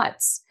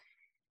nuts."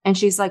 And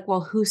she's like,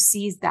 "Well, who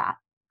sees that?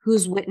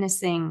 Who's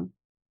witnessing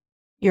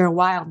your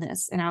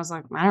wildness?" And I was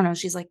like, "I don't know."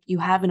 She's like, "You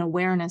have an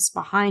awareness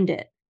behind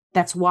it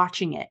that's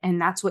watching it.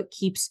 And that's what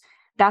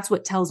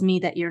tells me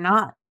that you're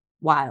not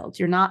wild.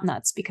 You're not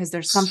nuts, because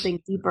there's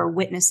something deeper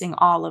witnessing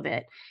all of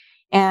it.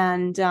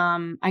 And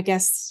I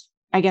guess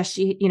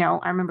she,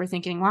 I remember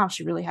thinking, wow,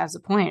 she really has a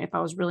point. If I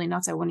was really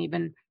nuts, I wouldn't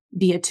even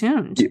be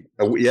attuned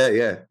for all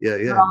the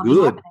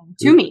Good. happening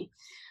to me.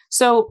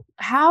 So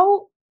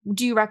how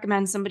do you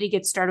recommend somebody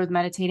get started with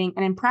meditating?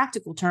 And in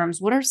practical terms,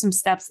 what are some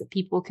steps that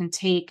people can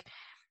take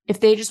if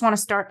they just want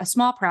to start a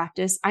small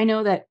practice? I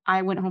know that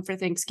I went home for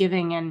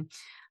Thanksgiving and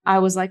I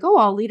was like, oh,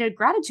 I'll lead a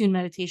gratitude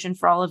meditation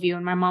for all of you.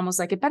 And my mom was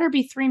like, it better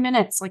be 3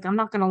 minutes. Like, I'm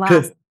not going to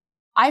last.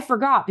 I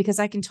forgot, because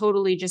I can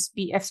totally just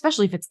be,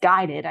 especially if it's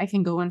guided, I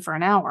can go in for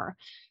an hour.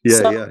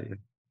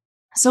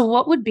 So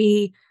what would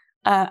be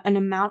an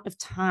amount of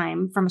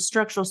time from a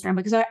structural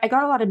standpoint? Because I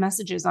got a lot of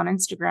messages on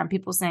Instagram,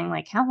 people saying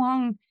like, how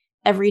long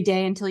every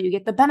day until you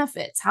get the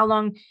benefits? How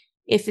long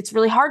if it's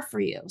really hard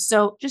for you?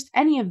 So just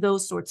any of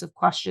those sorts of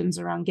questions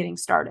around getting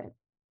started.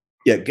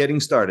 Yeah, getting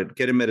started,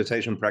 get a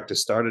meditation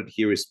practice started.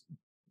 Here is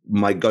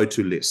my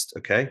go-to list,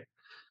 okay?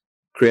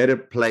 Create a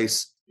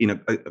place in a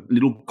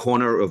little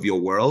corner of your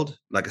world,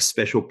 like a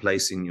special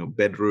place in your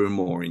bedroom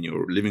or in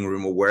your living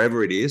room or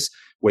wherever it is,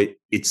 where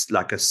it's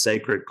like a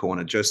sacred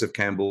corner. Joseph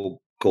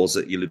Campbell calls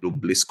it your little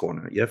bliss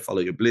corner. Yeah,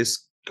 follow your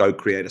bliss. Go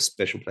create a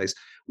special place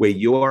where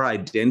your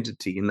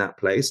identity in that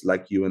place,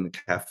 like you in the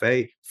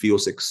cafe,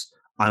 feels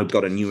I've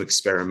got a new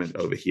experiment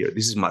over here.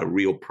 This is my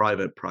real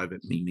private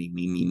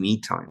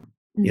me time.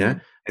 Mm-hmm. Yeah,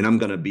 and I'm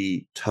going to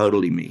be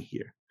totally me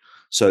here.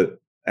 So,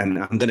 and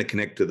I'm going to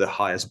connect to the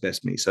highest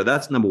best me. So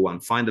that's number one.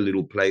 Find a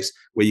little place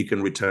where you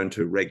can return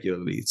to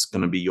regularly. It's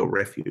going to be your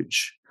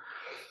refuge.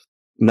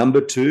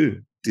 Number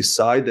two,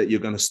 decide that you're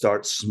going to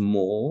start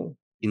small,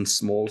 in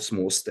small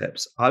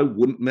steps. I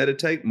wouldn't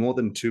meditate more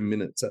than 2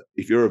 minutes.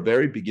 If you're a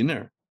very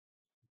beginner,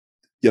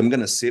 I'm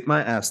going to sit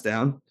my ass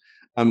down.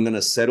 I'm going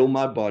to settle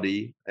my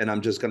body, and I'm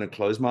just going to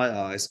close my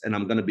eyes, and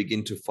I'm going to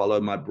begin to follow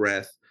my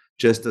breath,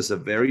 just as a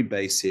very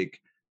basic,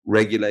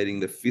 regulating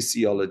the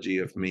physiology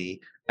of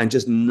me, and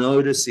just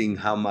noticing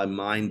how my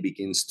mind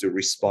begins to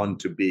respond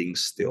to being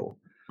still.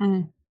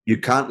 You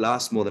can't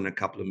last more than a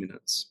couple of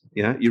minutes.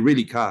 Yeah, you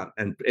really can't.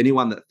 And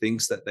anyone that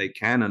thinks that they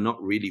can are not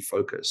really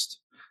focused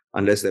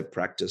unless they've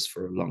practiced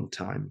for a long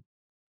time.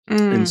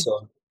 And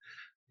so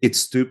it's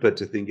stupid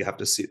to think you have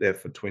to sit there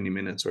for 20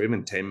 minutes or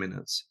even 10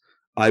 minutes.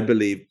 I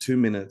believe 2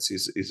 minutes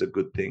is a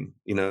good thing,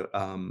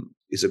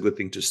 is a good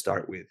thing to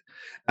start with.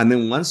 And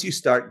then once you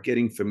start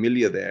getting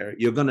familiar there,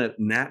 you're going to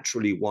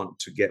naturally want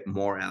to get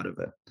more out of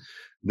it.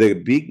 The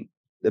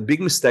big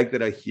mistake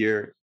that I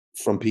hear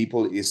from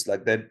people is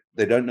like that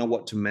they don't know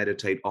what to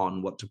meditate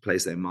on, what to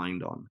place their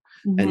mind on.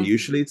 And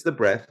usually it's the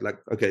breath, like,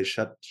 okay,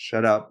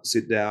 shut up,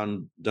 sit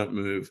down, don't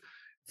move,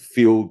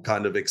 feel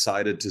kind of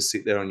excited to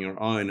sit there on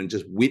your own and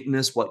just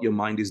witness what your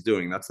mind is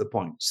doing. That's the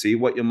point. See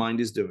what your mind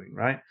is doing,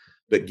 right?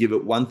 But give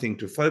it one thing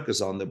to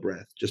focus on, the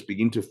breath. Just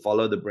begin to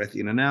follow the breath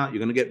in and out. You're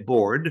going to get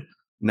bored,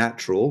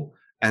 natural.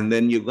 And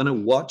then you're going to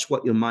watch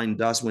what your mind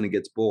does when it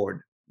gets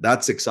bored.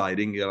 That's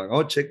exciting. You're like,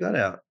 oh, check that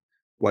out.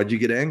 Why'd you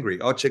get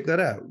angry? Oh, check that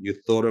out. You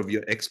thought of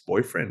your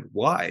ex-boyfriend.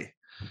 Why?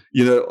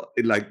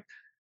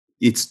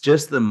 It's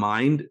just the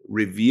mind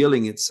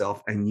revealing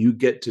itself, and you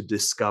get to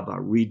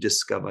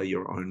rediscover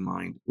your own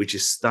mind, which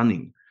is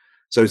stunning.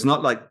 So it's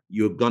not like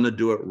you're going to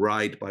do it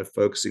right by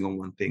focusing on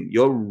one thing.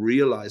 You're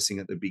realizing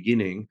at the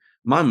beginning,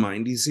 my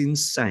mind is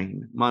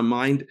insane. My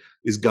mind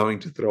is going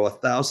to throw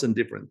 1,000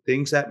 different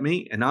things at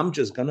me, and I'm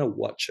just going to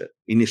watch it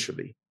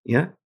initially.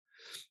 Yeah.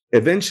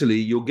 Eventually,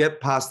 you'll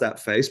get past that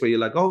phase where you're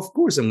like, oh, of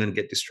course, I'm going to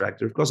get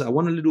distracted. Of course, I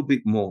want a little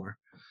bit more.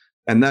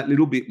 And that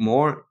little bit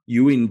more,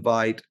 you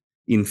invite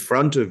in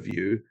front of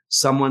you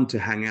someone to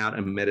hang out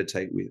and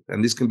meditate with.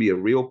 And this can be a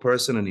real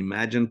person, an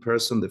imagined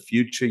person, the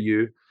future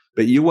you.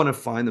 But you want to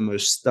find the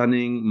most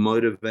stunning,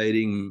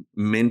 motivating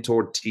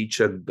mentor,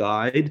 teacher,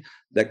 guide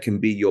that can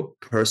be your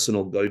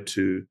personal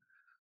go-to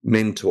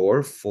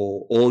mentor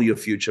for all your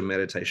future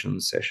meditation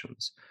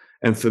sessions.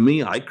 And for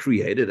me, I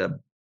created a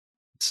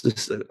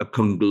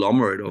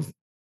conglomerate of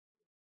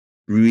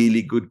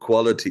really good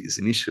qualities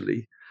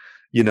initially,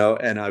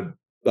 and I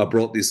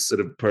brought this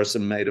sort of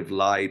person made of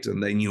light,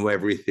 and they knew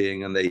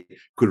everything, and they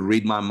could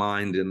read my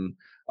mind, and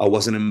I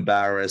wasn't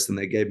embarrassed, and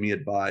they gave me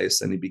advice,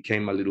 and it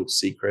became a little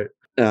secret.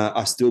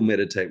 I still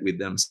meditate with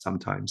them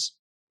sometimes.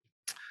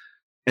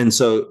 And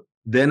so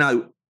then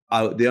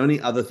the only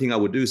other thing I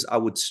would do is I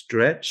would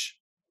stretch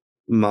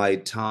my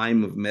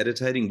time of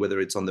meditating,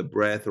 whether it's on the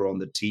breath or on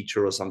the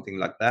teacher or something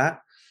like that,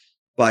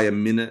 by a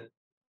minute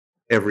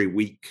every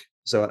week.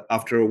 So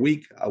after a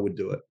week, I would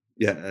do it.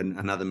 Yeah, and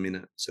another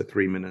minute. So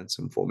 3 minutes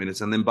and 4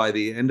 minutes. And then by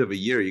the end of a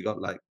year, you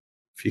got like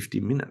 50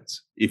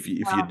 minutes if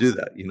you do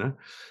that,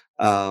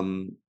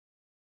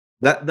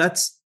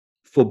 that's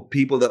for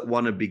people that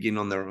want to begin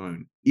on their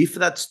own. If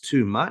that's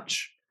too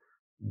much,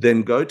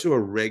 then go to a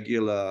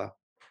regular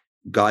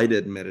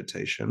guided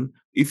meditation.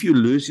 If you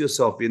lose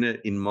yourself in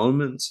it in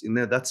moments in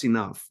there, that's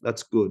enough.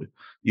 That's good.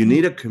 You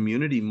need a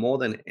community more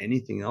than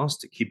anything else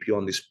to keep you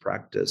on this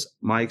practice.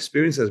 My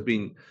experience has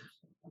been,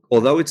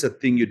 although it's a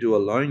thing you do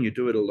alone, you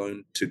do it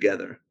alone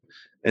together.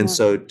 And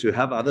so to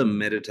have other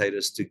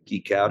meditators to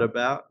geek out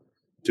about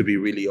to be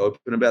really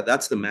open about.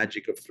 That's the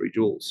magic of 3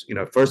 Jewels.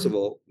 First of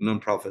all,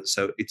 nonprofit,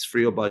 so it's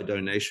free or by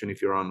donation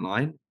if you're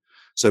online.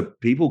 So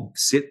people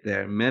sit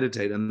there,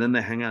 meditate, and then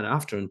they hang out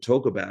after and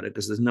talk about it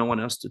because there's no one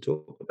else to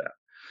talk about.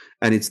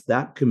 And it's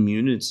that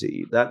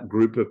community, that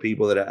group of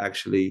people that are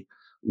actually,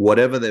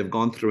 whatever they've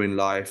gone through in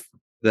life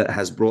that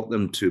has brought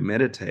them to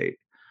meditate,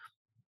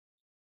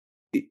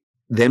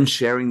 them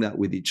sharing that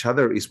with each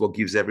other is what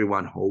gives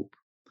everyone hope.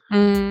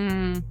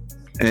 And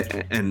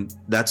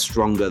that's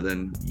stronger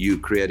than you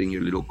creating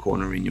your little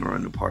corner in your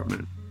own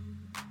apartment.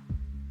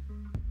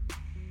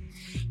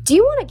 Do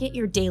you want to get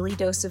your daily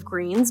dose of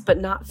greens but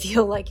not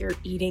feel like you're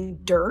eating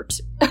dirt?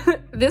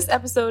 This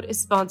episode is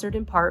sponsored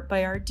in part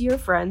by our dear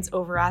friends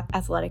over at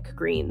Athletic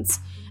Greens.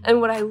 And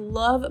what I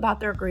love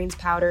about their greens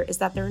powder is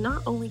that they're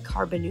not only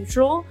carbon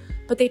neutral,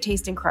 but they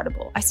taste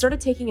incredible. I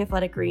started taking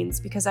Athletic Greens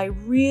because I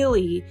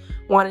really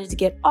wanted to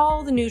get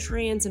all the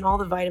nutrients and all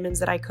the vitamins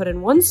that I could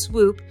in one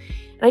swoop,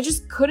 and I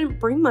just couldn't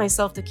bring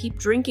myself to keep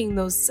drinking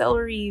those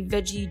celery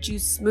veggie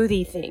juice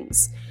smoothie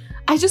things.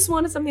 I just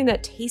wanted something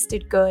that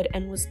tasted good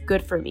and was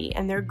good for me,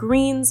 and their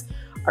greens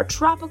are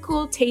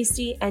tropical,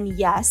 tasty, and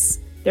yes,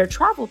 their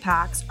travel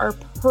packs are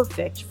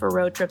perfect for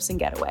road trips and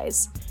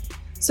getaways.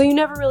 So you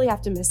never really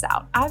have to miss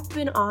out. I've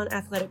been on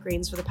Athletic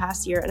Greens for the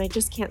past year and I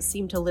just can't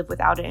seem to live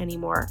without it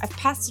anymore. I've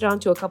passed it on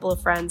to a couple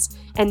of friends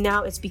and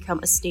now it's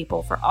become a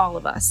staple for all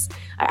of us.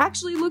 I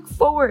actually look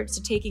forward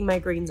to taking my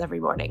greens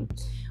every morning.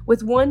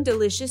 With one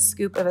delicious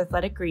scoop of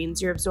Athletic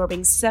Greens, you're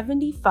absorbing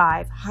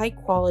 75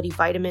 high-quality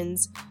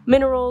vitamins,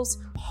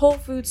 minerals, whole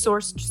food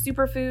sourced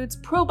superfoods,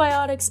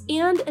 probiotics,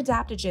 and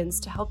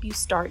adaptogens to help you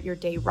start your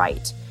day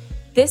right.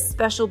 This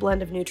special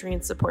blend of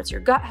nutrients supports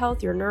your gut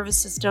health, your nervous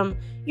system,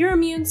 your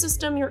immune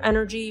system, your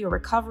energy, your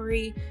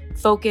recovery,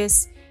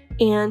 focus,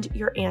 and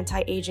your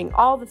anti-aging,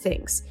 all the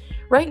things.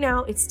 Right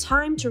now, it's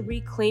time to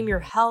reclaim your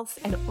health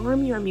and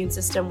arm your immune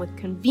system with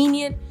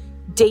convenient,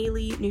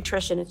 daily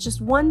nutrition. It's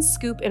just one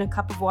scoop in a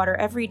cup of water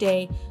every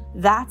day.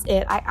 That's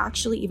it. I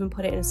actually even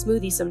put it in a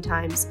smoothie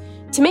sometimes.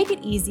 To make it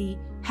easy,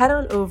 head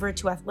on over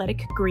to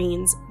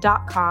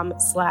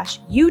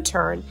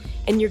athleticgreens.com/U-turn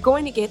and you're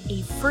going to get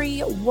a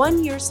free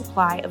 1-year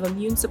supply of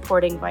immune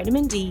supporting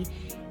vitamin D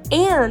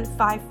and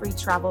 5 free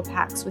travel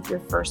packs with your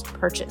first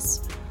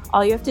purchase.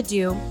 All you have to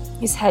do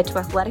is head to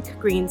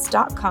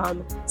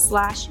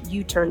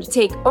athleticgreens.com/U-turn to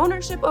take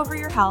ownership over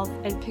your health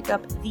and pick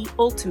up the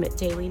ultimate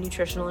daily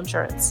nutritional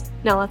insurance.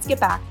 Now let's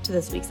get back to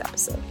this week's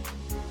episode.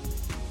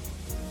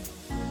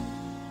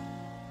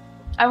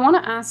 I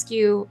want to ask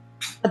you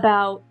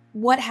about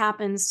what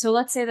happens. So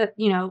let's say that,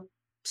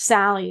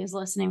 Sally is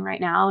listening right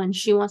now and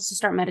she wants to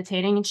start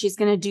meditating and she's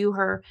going to do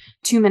her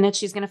 2 minutes.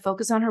 She's going to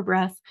focus on her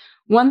breath.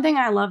 One thing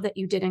I love that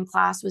you did in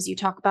class was you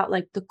talk about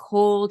like the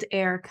cold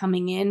air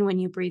coming in when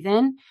you breathe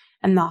in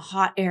and the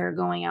hot air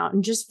going out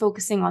and just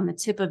focusing on the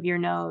tip of your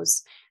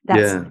nose.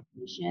 That's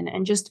meditation.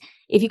 And just,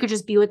 if you could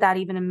just be with that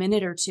even a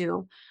minute or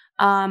two.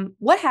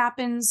 What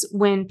happens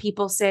when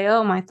people say,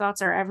 oh, my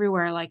thoughts are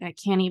everywhere. Like I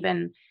can't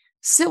even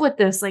sit with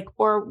this, like,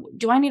 or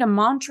do I need a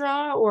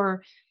mantra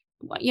or,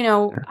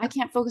 I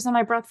can't focus on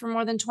my breath for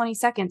more than 20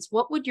 seconds.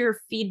 What would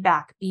your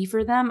feedback be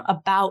for them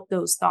about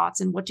those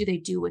thoughts and what do they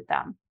do with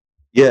them?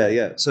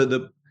 Yeah.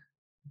 So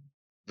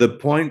the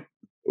point,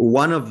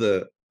 one of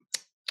the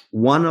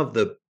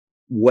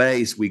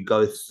ways we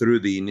go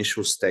through the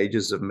initial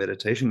stages of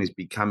meditation is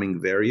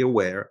becoming very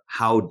aware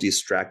how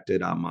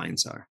distracted our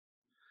minds are.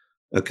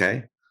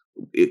 Okay.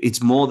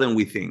 It's more than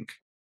we think.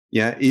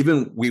 Yeah.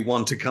 Even we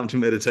want to come to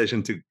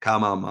meditation to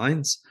calm our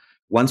minds.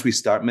 Once we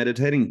start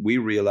meditating, we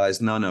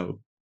realize, I'm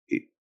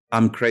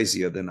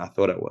crazier than I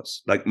thought I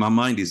was. Like my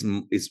mind is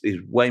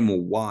way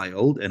more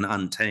wild and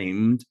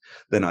untamed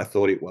than I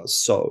thought it was.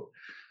 So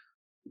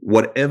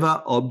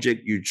whatever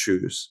object you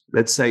choose,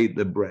 let's say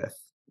the breath,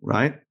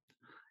 right?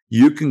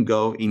 You can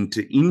go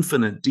into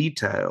infinite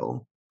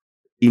detail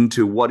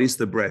into what is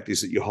the breath.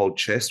 Is it your whole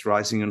chest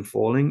rising and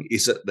falling?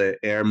 Is it the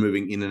air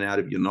moving in and out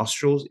of your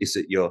nostrils? Is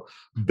it your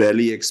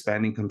belly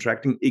expanding,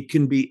 contracting? It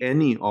can be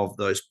any of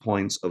those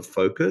points of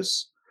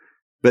focus,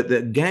 but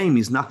the game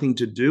is nothing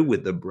to do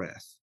with the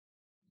breath.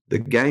 The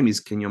game is,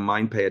 can your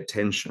mind pay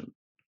attention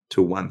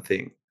to one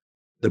thing,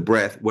 the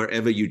breath,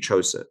 wherever you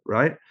chose it,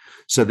 right?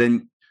 So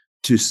then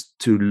to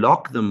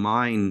lock the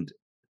mind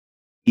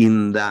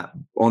on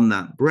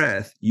that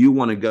breath, you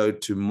want to go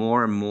to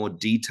more and more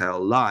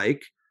detail,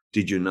 like,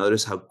 did you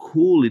notice how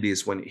cool it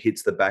is when it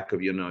hits the back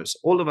of your nose?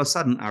 All of a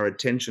sudden, our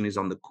attention is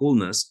on the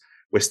coolness.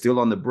 We're still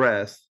on the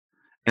breath.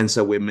 And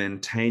so we're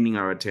maintaining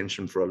our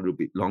attention for a little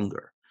bit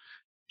longer,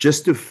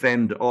 just to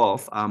fend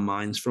off our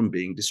minds from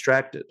being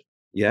distracted.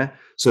 Yeah.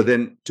 So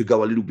then to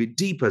go a little bit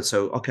deeper.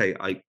 So, okay,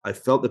 I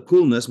felt the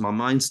coolness. My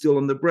mind's still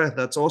on the breath.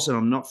 That's awesome.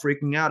 I'm not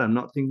freaking out. I'm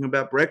not thinking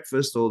about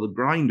breakfast or the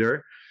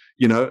grinder.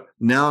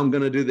 Now I'm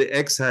going to do the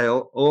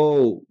exhale.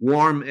 Oh,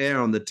 warm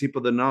air on the tip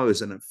of the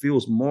nose and it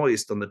feels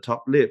moist on the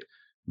top lip.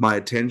 My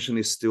attention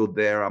is still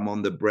there. I'm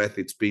on the breath.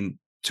 It's been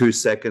 2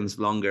 seconds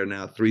longer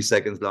now, 3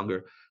 seconds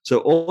longer. So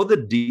all the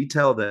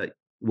detail that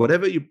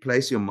whatever you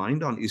place your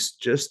mind on is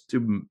just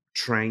to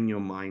train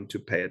your mind to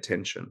pay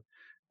attention.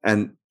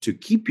 And to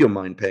keep your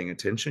mind paying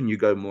attention, you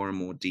go more and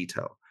more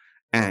detail.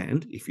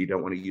 And if you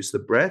don't want to use the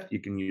breath, you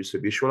can use the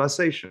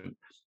visualization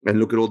and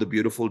look at all the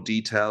beautiful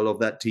detail of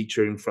that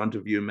teacher in front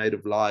of you, made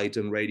of light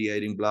and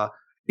radiating blah.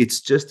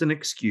 It's just an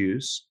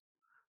excuse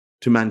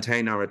to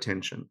maintain our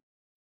attention.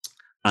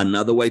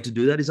 Another way to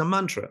do that is a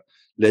mantra.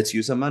 Let's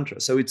use a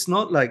mantra. So it's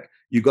not like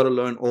you got to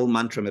learn all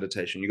mantra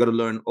meditation. You got to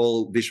learn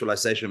all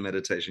visualization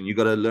meditation. You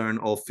got to learn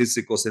all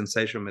physical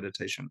sensation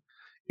meditation.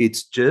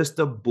 It's just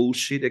a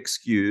bullshit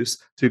excuse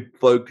to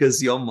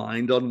focus your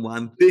mind on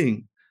one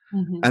thing.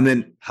 Mm-hmm. And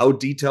then how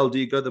detailed do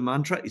you go the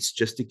mantra? It's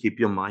just to keep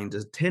your mind's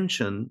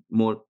attention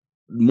more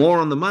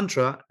on the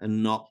mantra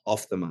and not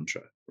off the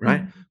mantra,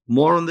 right? Mm-hmm.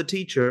 More on the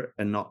teacher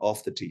and not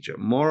off the teacher.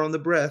 More on the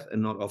breath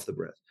and not off the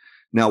breath.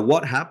 Now,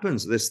 what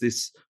happens? There's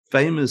this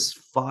famous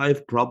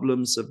 5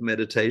 problems of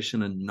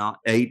meditation and not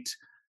eight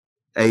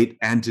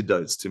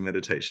antidotes to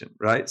meditation,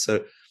 right?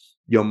 So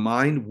your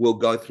mind will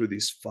go through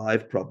these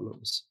 5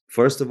 problems.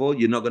 First of all,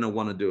 you're not going to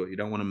want to do it. You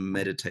don't want to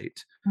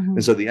meditate. Mm-hmm.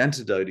 And so the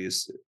antidote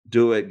is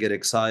do it, get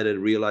excited,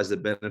 realize the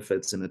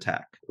benefits and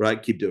attack,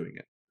 right? Keep doing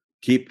it.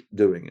 Keep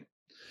doing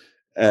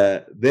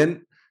it.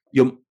 Then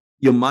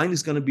your mind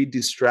is going to be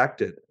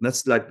distracted. And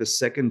that's like the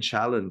second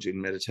challenge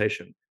in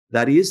meditation.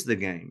 That is the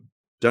game.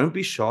 Don't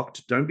be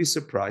shocked. Don't be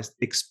surprised.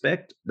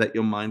 Expect that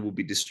your mind will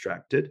be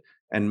distracted.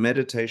 And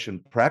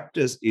meditation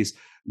practice is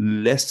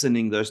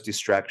lessening those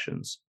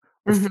distractions.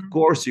 Mm-hmm. Of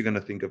course, you're going to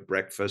think of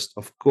breakfast.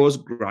 Of course,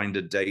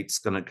 grinder date's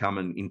going to come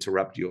and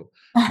interrupt your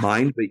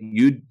mind, but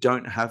you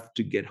don't have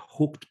to get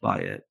hooked by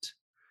it.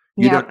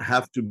 You don't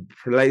have to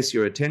place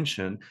your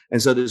attention.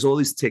 And so there's all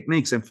these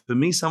techniques. And for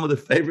me, some of the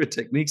favorite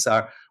techniques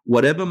are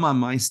whatever my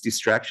mind's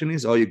distraction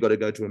is, you've got to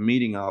go to a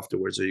meeting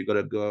afterwards, or you've got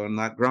to go on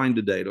that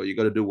grinder date, or you've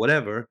got to do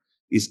whatever,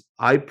 is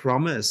I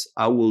promise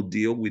I will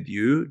deal with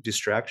you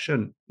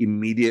distraction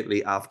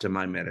immediately after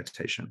my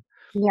meditation.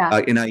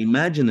 Yeah. And I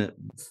imagine it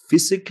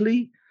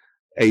physically,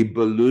 a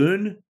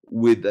balloon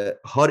with the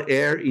hot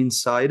air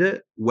inside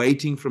it,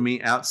 waiting for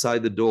me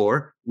outside the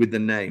door with the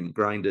name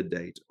grinder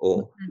date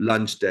or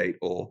lunch date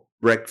or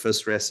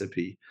breakfast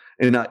recipe.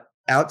 And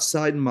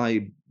outside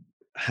my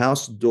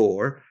house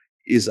door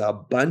is a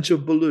bunch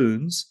of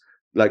balloons,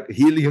 like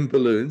helium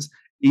balloons,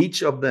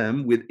 each of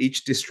them with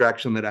each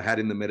distraction that I had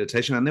in the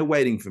meditation, and they're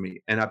waiting for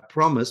me. And I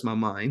promise my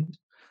mind,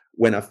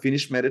 when I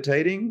finish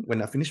meditating,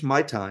 when I finish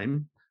my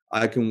time,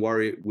 I can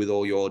worry with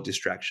all your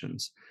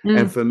distractions.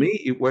 And for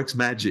me, it works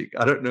magic.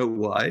 I don't know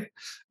why.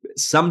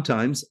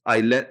 Sometimes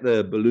I let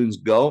the balloons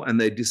go and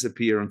they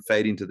disappear and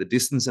fade into the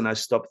distance, and I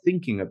stop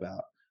thinking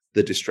about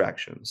the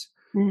distractions.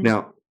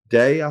 Now,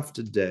 day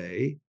after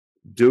day,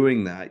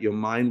 doing that, your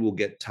mind will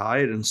get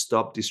tired and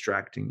stop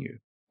distracting you.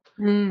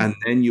 And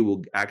then you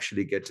will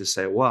actually get to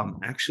say, well, I'm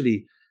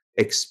actually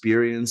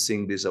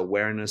experiencing this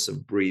awareness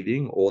of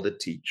breathing or the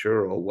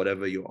teacher or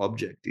whatever your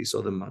object is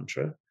or the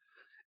mantra.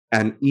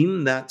 And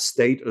in that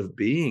state of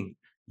being,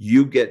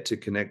 you get to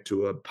connect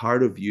to a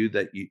part of you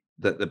that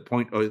the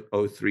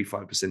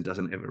 0.0035%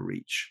 doesn't ever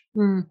reach.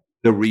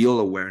 The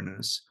real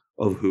awareness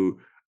of who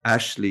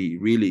Ashley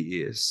really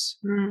is.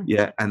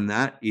 Yeah. And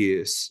that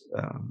is,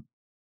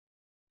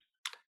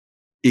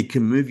 it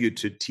can move you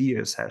to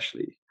tears,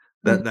 Ashley.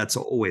 That's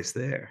always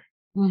there.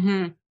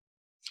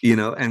 You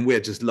know, and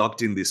we're just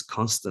locked in this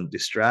constant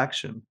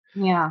distraction.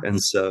 Yeah.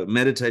 And so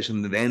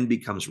meditation then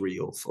becomes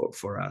real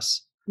for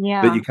us.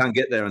 Yeah. But you can't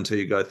get there until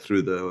you go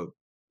through the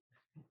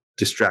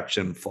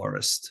distraction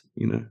forest,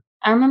 you know?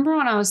 I remember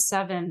when I was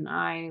 7,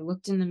 I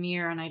looked in the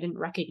mirror and I didn't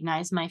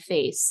recognize my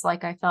face.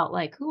 Like I felt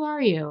like, who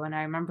are you? And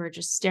I remember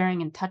just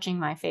staring and touching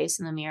my face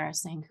in the mirror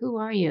saying, who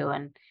are you?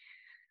 And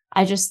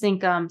I just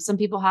think some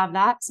people have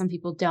that, some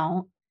people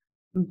don't.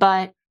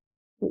 But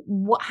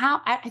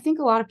I think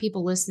a lot of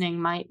people listening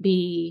might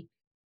be,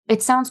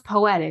 it sounds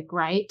poetic,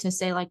 right? To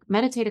say like,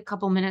 meditate a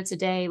couple minutes a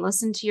day,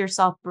 listen to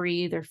yourself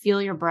breathe or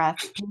feel your breath,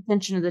 pay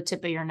attention to the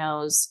tip of your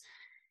nose,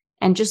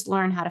 and just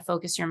learn how to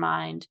focus your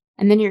mind.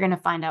 And then you're going to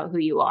find out who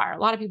you are. A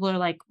lot of people are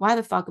like, why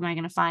the fuck am I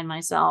going to find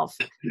myself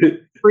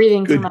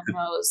breathing through my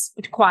nose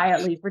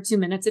quietly for 2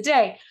 minutes a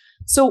day?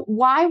 So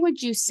why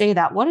would you say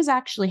that? What is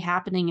actually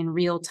happening in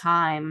real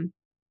time?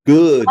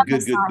 Good.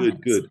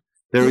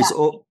 There is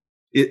all.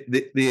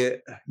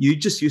 You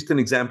just used an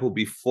example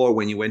before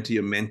when you went to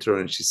your mentor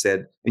and you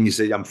said,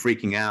 I'm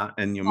freaking out.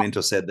 And your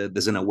mentor said that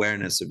there's an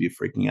awareness of you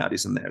freaking out,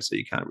 isn't there? So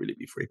you can't really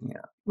be freaking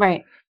out.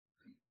 Right.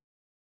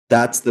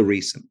 That's the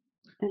reason.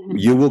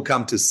 You will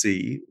come to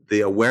see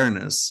the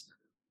awareness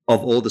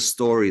of all the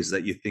stories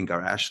that you think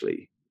are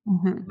Ashley,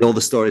 all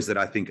the stories that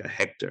I think are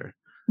Hector.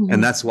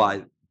 And that's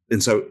why.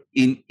 And so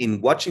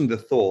in watching the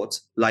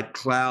thoughts, like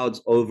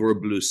clouds over a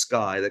blue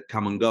sky that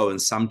come and go,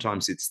 and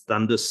sometimes it's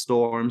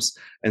thunderstorms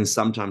and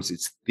sometimes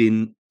it's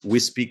thin,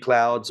 wispy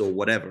clouds or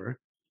whatever.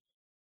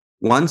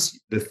 Once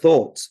the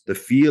thoughts, the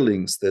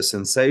feelings, the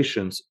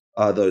sensations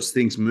are those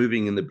things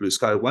moving in the blue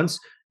sky. Once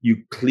you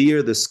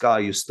clear the sky,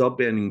 you stop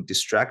being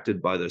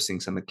distracted by those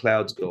things and the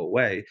clouds go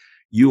away.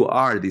 You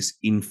are this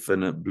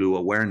infinite blue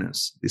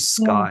awareness, this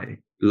sky,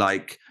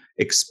 like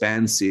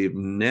expansive,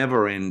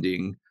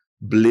 never-ending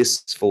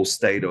blissful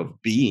state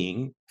of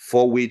being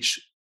for which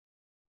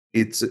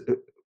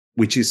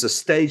which is a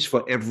stage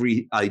for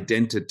every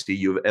identity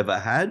you've ever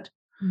had.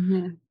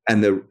 Mm-hmm.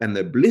 And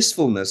the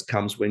blissfulness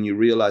comes when you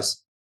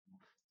realize,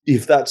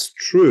 if that's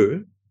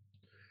true,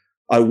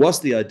 I was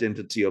the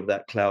identity of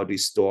that cloudy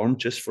storm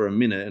just for a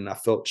minute and I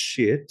felt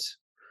shit.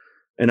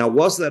 And I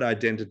was that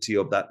identity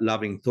of that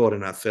loving thought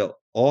and I felt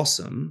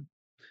awesome.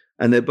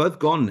 And they're both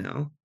gone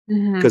now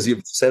because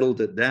you've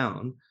settled it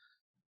down.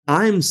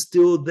 I'm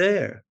still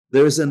there.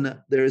 There is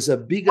a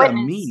bigger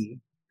Witness. me.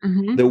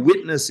 Mm-hmm. The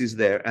witness is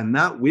there, and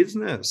that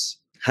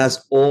witness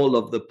has all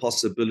of the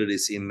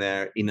possibilities in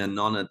there in a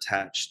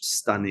non-attached,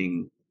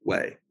 stunning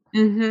way.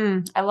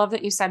 Mm-hmm. I love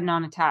that you said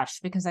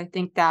non-attached, because I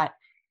think that,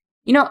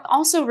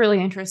 also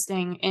really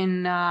interesting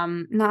in,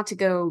 not to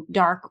go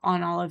dark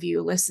on all of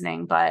you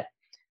listening, but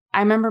I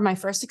remember my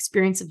first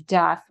experience of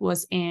death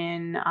was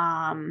in,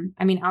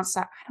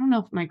 outside. I don't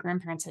know if my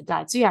grandparents had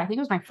died. So yeah, I think it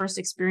was my first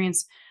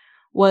experience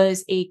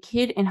was a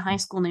kid in high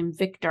school named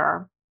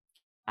Victor.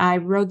 I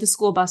rode the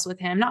school bus with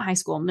him, not high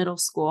school, middle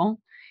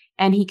school,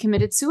 and he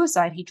committed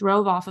suicide. He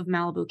drove off of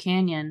Malibu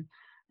Canyon.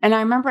 And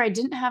I remember I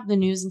didn't have the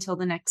news until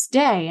the next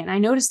day. And I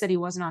noticed that he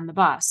wasn't on the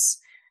bus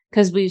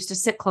because we used to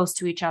sit close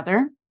to each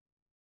other.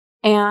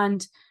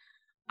 And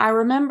I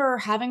remember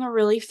having a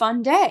really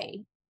fun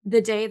day, the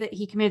day that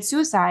he committed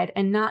suicide,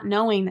 and not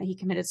knowing that he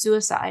committed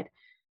suicide.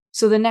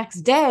 So the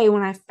next day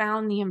when I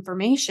found the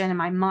information and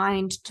my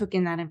mind took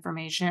in that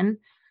information,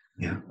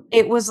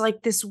 it was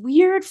like this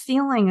weird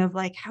feeling of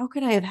like, how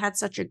could I have had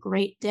such a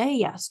great day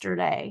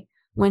yesterday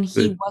when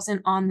he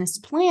wasn't on this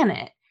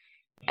planet?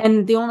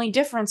 And the only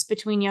difference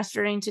between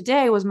yesterday and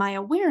today was my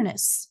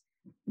awareness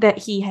that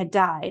he had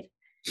died.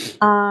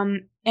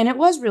 And it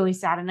was really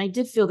sad. And I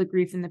did feel the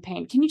grief and the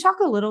pain. Can you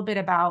talk a little bit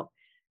about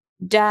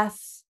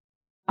death,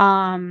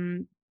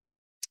 and,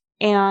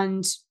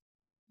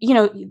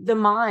 the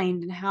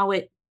mind and how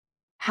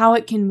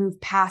it can move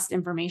past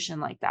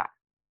information like that?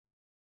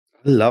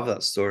 I love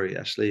that story,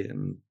 Ashley.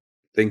 And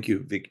thank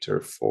you,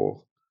 Victor,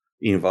 for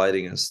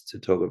inviting us to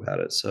talk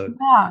about it. So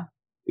Yeah.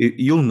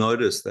 you'll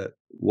notice that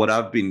what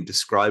I've been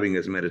describing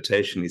as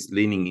meditation is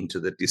leaning into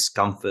the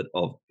discomfort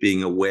of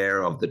being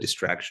aware of the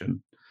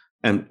distraction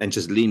and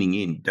just leaning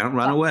in. Don't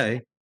run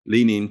away.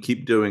 Lean in,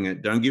 keep doing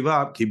it. Don't give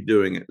up, keep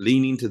doing it.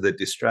 Lean into the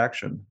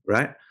distraction,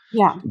 right?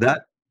 Yeah.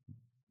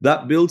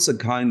 That builds a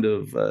kind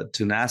of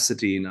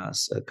tenacity in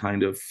us, a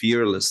kind of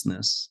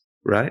fearlessness,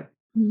 right?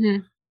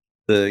 Mm-hmm.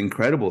 The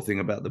incredible thing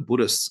about the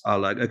Buddhists are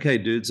like, okay,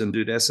 dudes and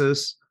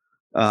dudesses,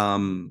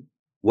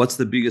 what's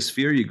the biggest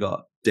fear you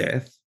got?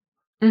 Death.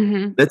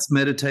 Mm-hmm. Let's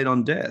meditate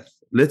on death.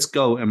 Let's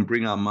go and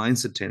bring our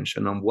mind's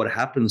attention on what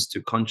happens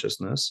to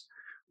consciousness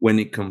when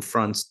it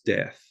confronts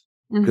death,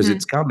 because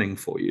it's coming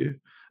for you.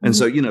 And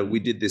so, we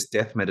did this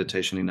death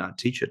meditation in our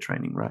teacher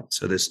training, right?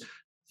 So there's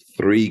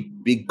 3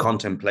 big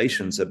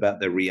contemplations about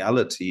the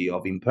reality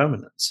of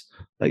impermanence.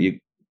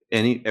 Like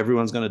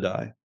everyone's going to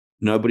die.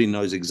 Nobody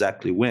knows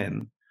exactly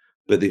when,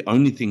 but the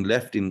only thing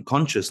left in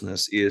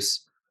consciousness is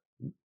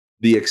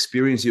the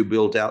experience you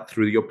built out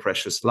through your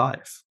precious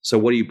life. So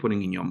what are you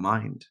putting in your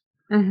mind?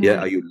 Yeah.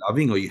 Are you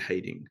loving or are you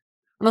hating?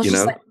 Well, it's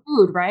just like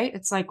food, right?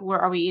 It's like,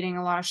 are we eating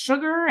a lot of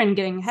sugar and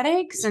getting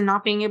headaches and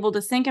not being able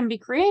to think and be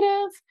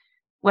creative?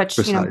 Which,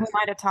 who am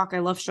I to talk? I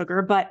love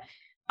sugar, but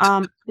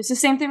it's the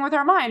same thing with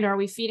our mind. Are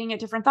we feeding it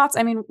different thoughts?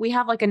 I mean, we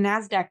have like a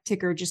NASDAQ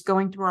ticker just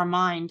going through our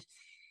mind,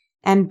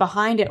 and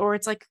behind it, or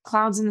it's like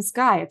clouds in the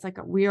sky. It's like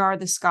we are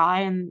the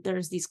sky and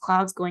there's these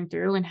clouds going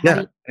through.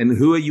 And and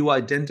who are you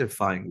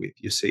identifying with,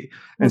 you see?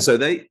 And so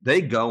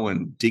they go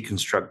and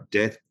deconstruct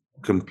death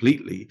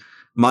completely.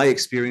 My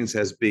experience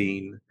has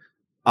been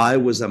I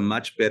was a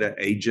much better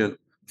agent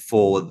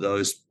for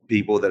those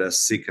people that are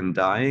sick and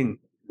dying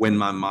when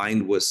my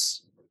mind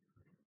was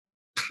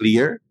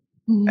clear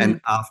and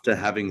after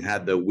having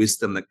had the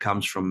wisdom that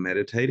comes from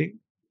meditating.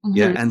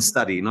 And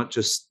study, not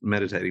just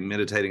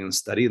meditating and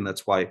study. And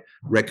that's why I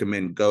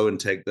recommend go and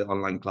take the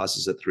online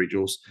classes at 3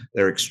 Jewels.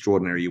 They're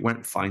extraordinary. You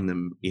won't find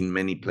them in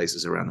many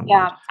places around the world.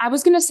 Yeah, I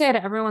was going to say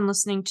to everyone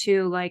listening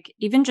too, like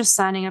even just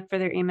signing up for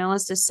their email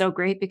list is so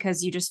great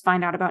because you just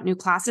find out about new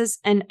classes.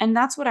 And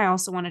that's what I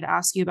also wanted to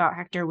ask you about,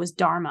 Hector, was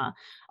Dharma.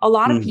 A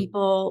lot of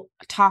people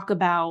talk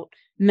about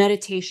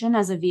meditation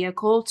as a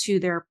vehicle to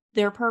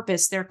their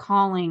purpose, their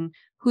calling,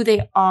 who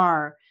they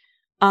are.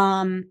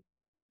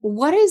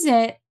 What is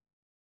it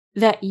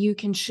that you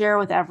can share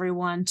with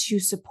everyone to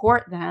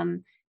support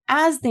them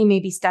as they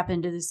maybe step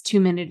into this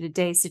 2-minute a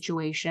day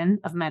situation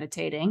of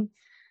meditating,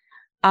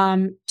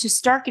 to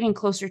start getting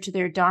closer to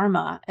their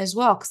Dharma as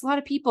well? Because a lot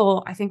of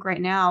people, I think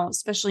right now,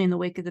 especially in the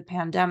wake of the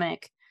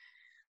pandemic,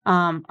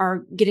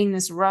 are getting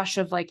this rush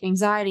of like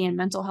anxiety and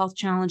mental health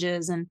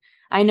challenges. And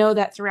I know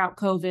that throughout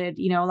COVID,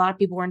 a lot of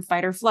people were in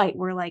fight or flight.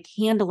 We're like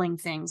handling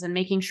things and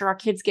making sure our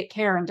kids get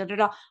care and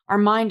Our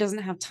mind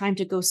doesn't have time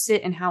to go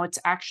sit in how it's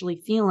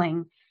actually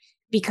feeling,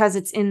 because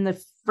it's in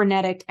the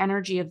frenetic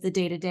energy of the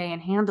day-to-day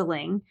and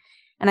handling.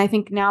 And I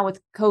think now with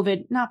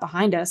COVID, not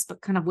behind us,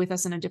 but kind of with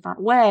us in a different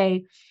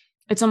way,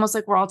 it's almost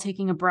like we're all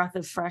taking a breath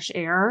of fresh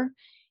air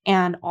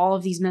and all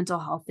of these mental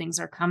health things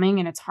are coming,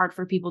 and it's hard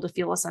for people to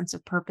feel a sense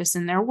of purpose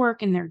in their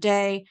work, in their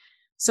day.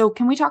 So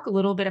can we talk a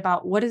little bit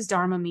about what does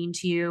Dharma mean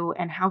to you,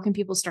 and how can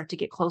people start to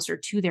get closer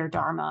to their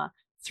Dharma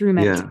through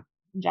meditation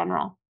Yeah. in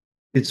general?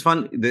 It's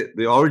fun.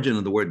 The origin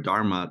of the word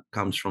dharma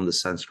comes from the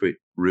Sanskrit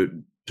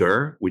root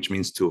dur, which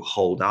means to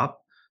hold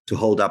up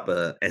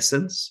a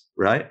essence,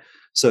 right?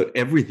 So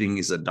everything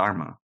is a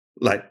dharma.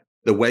 Like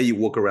the way you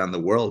walk around the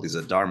world is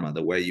a dharma.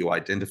 The way you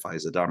identify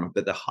is a dharma.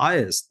 But the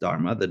highest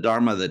dharma, the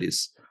dharma that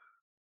is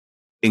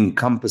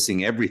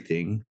encompassing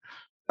everything,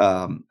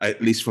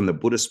 at least from the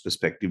Buddhist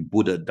perspective,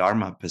 Buddha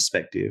Dharma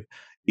perspective,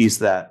 is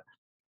that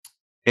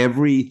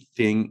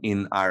everything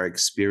in our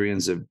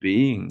experience of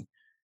being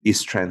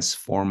is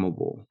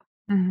transformable.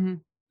 Mm-hmm.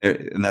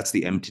 And that's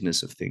the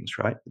emptiness of things,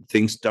 right?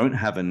 Things don't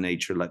have a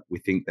nature like we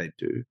think they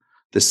do.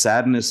 The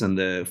sadness and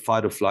the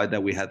fight or flight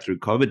that we had through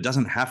COVID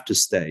doesn't have to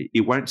stay.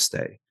 It won't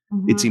stay.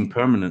 It's Mm-hmm.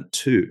 impermanent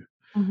too.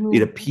 It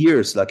Mm-hmm.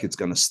 appears like it's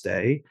going to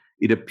stay.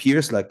 It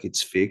appears like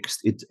it's fixed.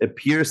 It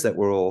appears that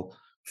we're all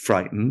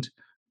frightened,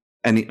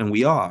 and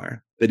we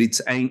are, but it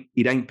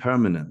ain't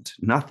permanent.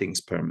 Nothing's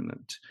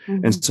permanent.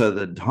 And Mm-hmm. so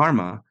the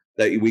dharma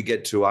that we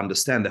get to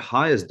understand, the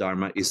highest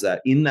dharma, is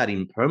that in that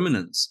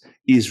impermanence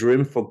is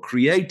room for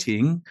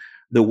creating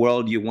the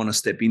world you want to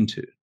step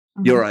into,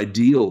 your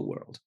ideal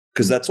world,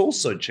 because that's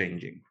also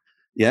changing.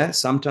 Yeah,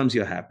 sometimes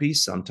you're happy,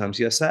 sometimes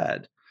you're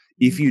sad.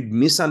 If you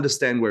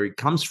misunderstand where it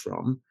comes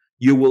from,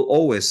 you will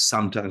always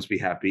sometimes be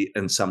happy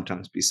and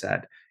sometimes be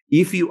sad.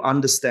 If you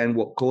understand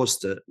what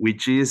caused it,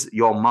 which is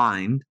your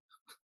mind,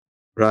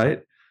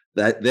 right?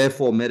 That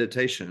therefore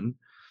meditation,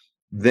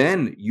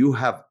 then you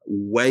have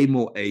way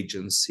more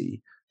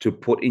agency to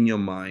put in your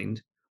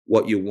mind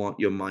what you want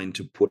your mind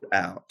to put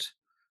out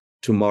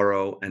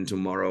tomorrow and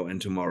tomorrow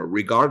and tomorrow,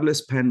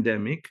 regardless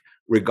pandemic,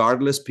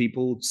 regardless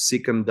people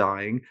sick and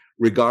dying,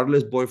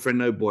 regardless boyfriend,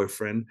 no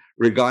boyfriend,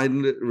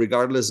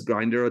 regardless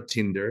Grindr or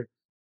Tinder,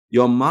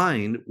 your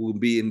mind will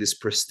be in this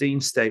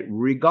pristine state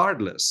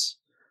regardless.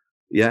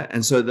 Yeah.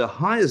 And so the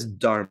highest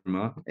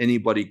dharma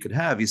anybody could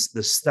have is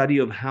the study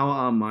of how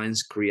our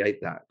minds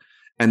create that.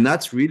 And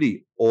that's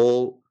really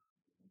all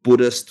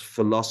Buddhist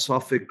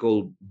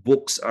philosophical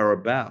books are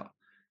about.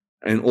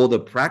 And all the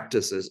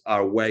practices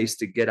are ways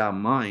to get our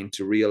mind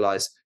to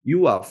realize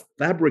you are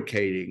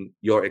fabricating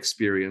your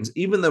experience,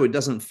 even though it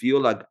doesn't feel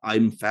like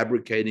I'm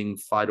fabricating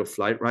fight or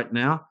flight right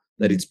now,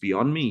 that it's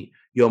beyond me.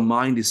 Your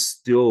mind is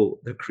still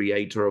the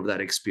creator of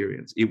that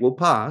experience. It will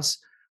pass.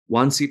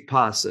 Once it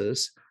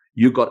passes,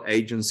 you got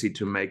agency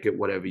to make it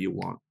whatever you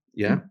want.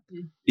 Yeah.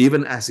 Mm-hmm.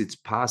 Even as it's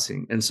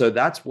passing. And so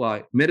that's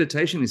why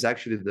meditation is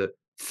actually the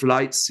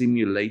flight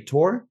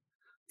simulator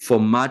for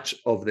much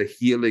of the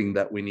healing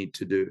that we need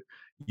to do.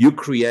 You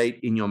create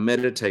in your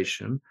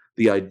meditation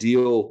the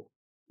ideal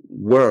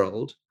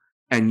world,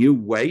 and you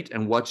wait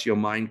and watch your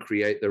mind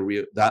create the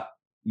real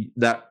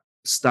that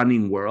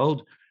stunning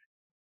world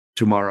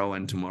tomorrow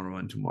and tomorrow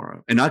and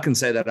tomorrow. And I can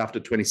say that after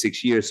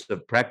 26 years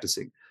of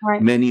practicing,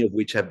 Right. many of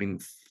which have been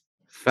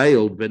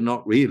failed, but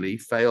not really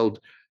failed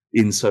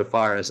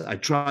insofar as I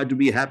tried to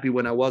be happy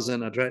when I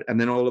wasn't. And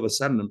then all of a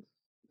sudden,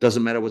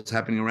 doesn't matter what's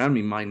happening around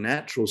me, my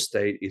natural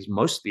state is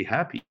mostly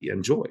happy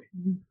and joy,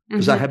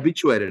 because I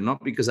habituated,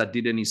 not because I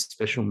did any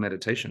special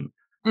meditation.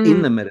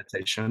 In the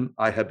meditation,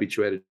 I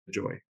habituated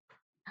joy.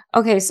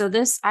 Okay, so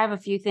I have a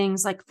few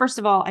things. Like, first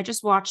of all, I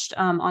just watched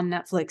on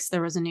Netflix,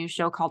 there was a new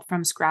show called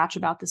From Scratch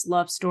about this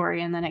love story,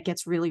 and then it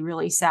gets really,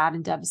 really sad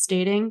and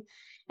devastating.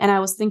 And I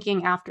was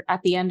thinking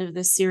at the end of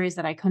this series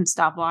that I couldn't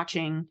stop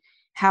watching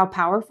how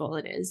powerful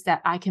it is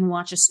that I can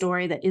watch a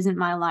story that isn't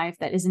my life,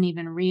 that isn't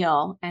even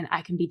real, and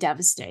I can be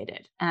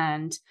devastated.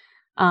 And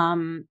I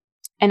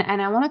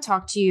want to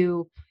talk to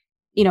you,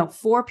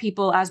 for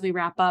people as we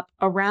wrap up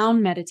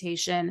around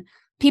meditation.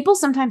 People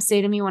sometimes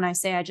say to me when I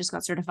say I just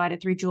got certified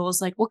at 3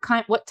 Jewels, like,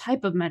 what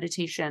type of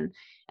meditation?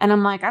 And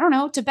I'm like, I don't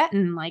know,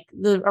 Tibetan, like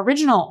the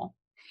original.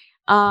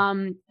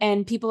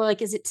 And people are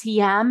like, is it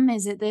TM?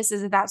 Is it this?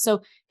 Is it that?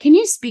 So can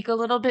you speak a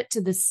little bit to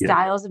the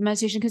styles of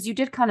meditation? Because you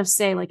did kind of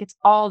say like, it's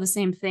all the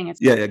same thing.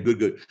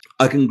 Good.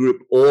 I can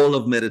group all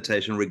of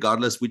meditation,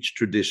 regardless which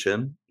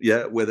tradition,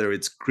 whether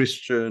it's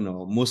Christian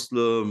or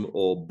Muslim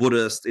or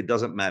Buddhist, it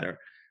doesn't matter.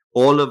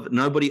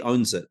 Nobody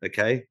owns it,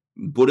 okay?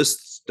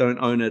 Buddhists don't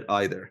own it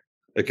either.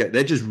 Okay,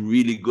 they're just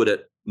really good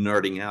at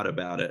nerding out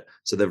about it.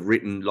 So they've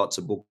written lots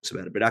of books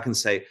about it. But I can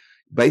say,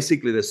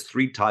 basically, there's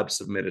 3 types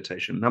of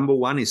meditation. Number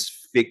 1 is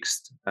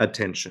fixed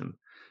attention.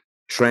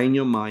 Train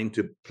your mind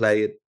to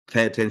pay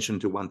attention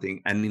to one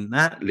thing. And in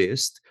that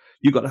list,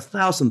 you got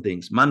 1,000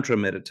 things: mantra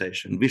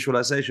meditation,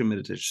 visualization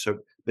meditation.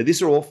 But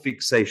these are all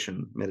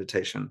fixation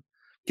meditation.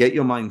 Get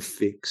your mind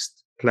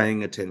fixed,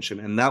 paying attention,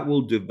 and that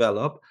will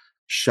develop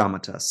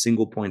shamatha,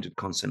 single-pointed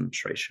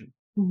concentration.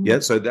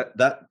 So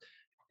that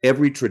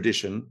every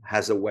tradition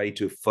has a way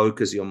to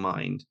focus your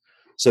mind.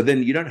 So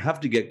then you don't have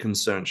to get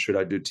concerned. Should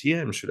I do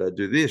TM? Should I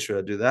do this? Should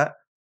I do that?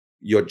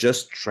 You're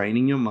just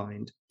training your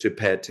mind to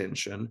pay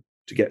attention,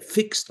 to get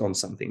fixed on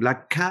something,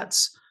 like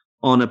cats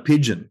on a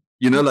pigeon,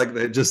 like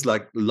they're just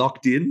like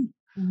locked in.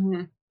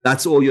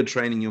 That's all you're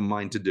training your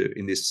mind to do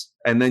in this.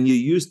 And then you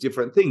use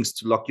different things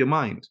to lock your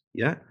mind,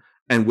 yeah,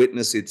 and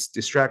witness its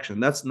distraction.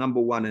 That's number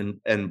one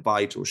and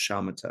vital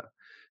shamatha,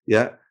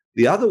 yeah.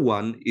 The other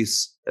one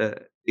is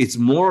it's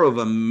more of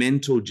a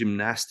mental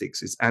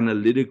gymnastics. It's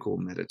analytical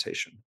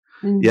meditation,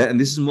 yeah. And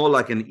this is more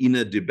like an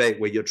inner debate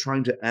where you're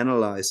trying to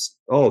analyze.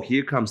 Oh,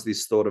 here comes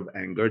this thought of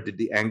anger. Did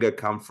the anger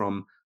come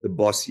from the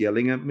boss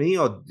yelling at me,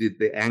 or did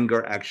the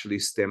anger actually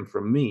stem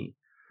from me?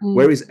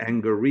 Where is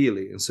anger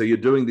really? And so you're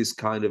doing this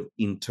kind of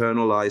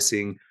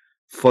internalizing,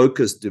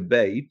 focused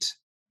debate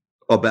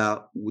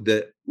about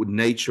the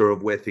nature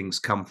of where things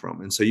come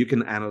from. And so you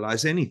can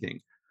analyze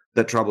anything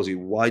that troubles you.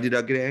 Why did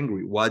I get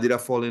angry? Why did I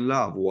fall in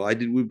love? Why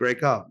did we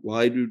break up?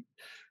 Why do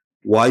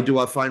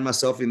I find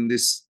myself in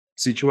this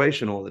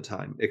situation all the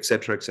time,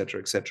 etc., etc.,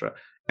 etc.?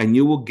 And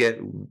you will get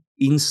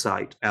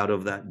insight out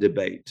of that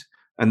debate.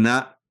 And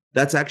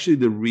that's actually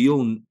the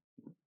real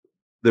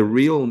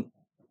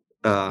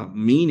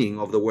meaning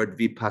of the word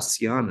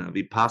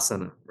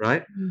vipassana,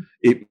 right?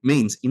 It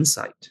means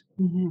insight.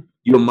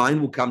 Your mind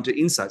will come to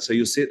insight. So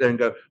you'll sit there and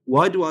go,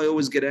 why do I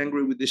always get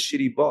angry with this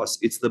shitty boss?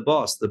 It's the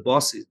boss. The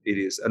boss it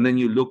is. And then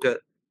you look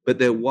at, but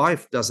their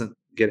wife doesn't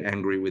get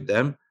angry with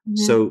them.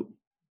 So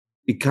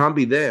it can't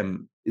be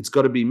them. It's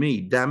got to be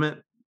me. Damn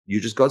it.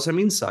 You just got some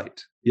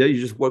insight. Yeah,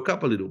 you just woke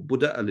up a little,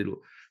 Buddha a little.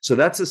 So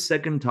that's a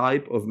second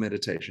type of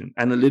meditation,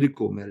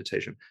 analytical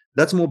meditation.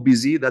 That's more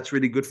busy. That's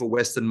really good for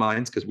Western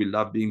minds because we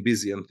love being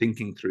busy and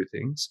thinking through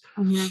things.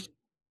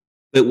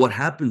 But what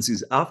happens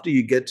is after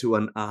you get to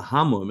an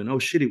aha moment, oh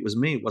shit, it was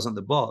me, it wasn't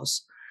the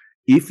boss.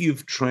 If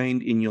you've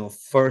trained in your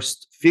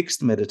first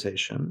fixed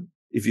meditation,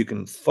 if you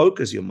can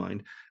focus your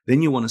mind,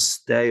 then you want to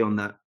stay on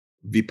that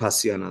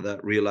vipassana,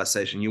 that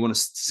realization. You want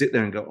to sit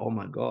there and go, oh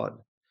my God,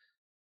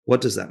 what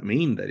does that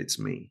mean that it's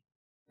me?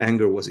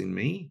 Anger was in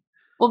me.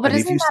 Well, but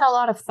isn't that a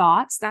lot of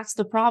thoughts? That's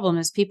the problem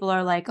is people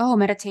are like, oh,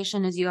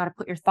 meditation is you got to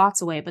put your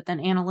thoughts away, but then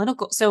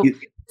analytical. So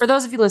for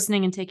those of you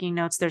listening and taking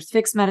notes, there's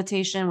fixed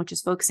meditation, which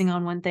is focusing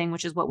on one thing,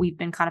 which is what we've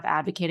been kind of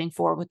advocating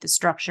for with the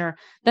structure.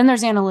 Then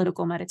there's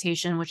analytical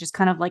meditation, which is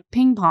kind of like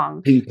ping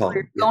pong.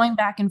 You're going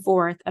back and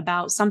forth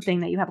about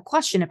something that you have a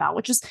question about,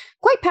 which is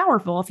quite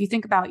powerful. If you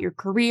think about your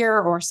career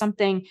or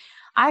something,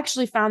 I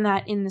actually found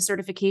that in the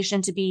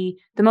certification to be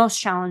the most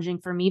challenging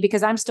for me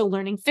because I'm still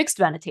learning fixed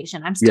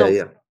meditation. I'm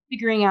still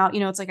figuring out,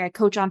 it's like I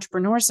coach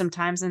entrepreneurs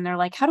sometimes and they're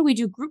like, how do we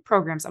do group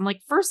programs? I'm like,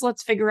 first,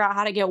 let's figure out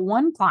how to get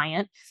one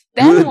client,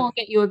 then we'll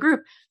get you a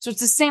group. So it's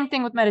the same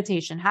thing with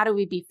meditation. How do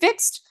we be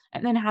fixed?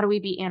 And then how do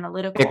we be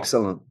analytical?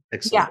 Excellent.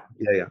 Yeah.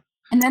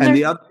 And then there's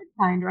the third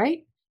kind, right?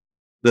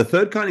 The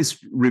third kind is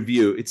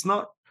review. It's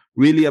not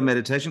really a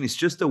meditation. It's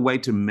just a way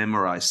to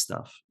memorize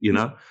stuff,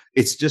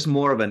 It's just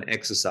more of an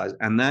exercise.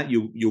 And that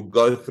you'll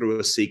go through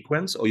a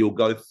sequence or you'll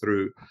go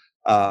through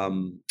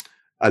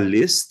a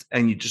list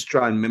and you just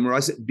try and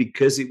memorize it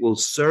because it will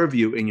serve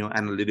you in your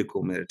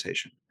analytical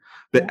meditation.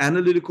 But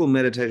analytical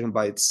meditation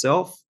by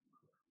itself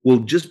will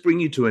just bring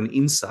you to an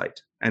insight.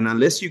 And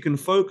unless you can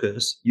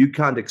focus, you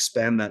can't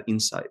expand that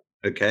insight.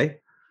 Okay.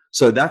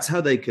 So that's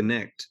how they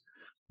connect.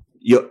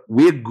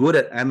 We're good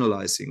at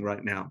analyzing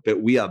right now,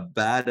 but we are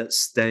bad at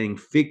staying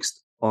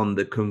fixed on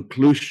the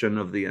conclusion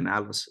of the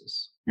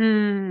analysis.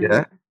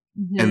 Yeah.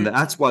 And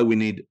that's why we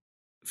need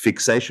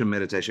fixation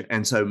meditation.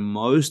 And so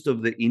most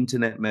of the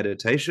internet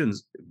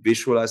meditations,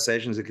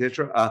 visualizations,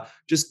 etc., are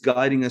just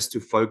guiding us to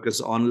focus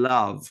on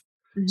love.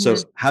 So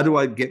how do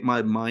I get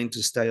my mind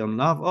to stay on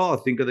love? Oh,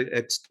 think of the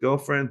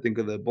ex-girlfriend, think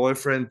of the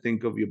boyfriend,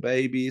 think of your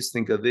babies,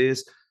 think of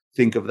this,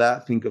 think of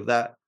that, think of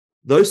that.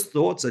 Those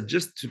thoughts are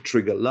just to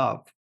trigger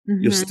love.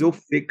 You're still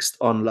fixed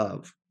on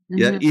love.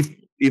 Yeah.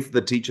 If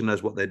the teacher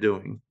knows what they're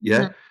doing.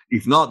 Yeah.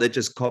 If not, they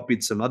just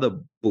copied some other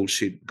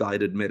bullshit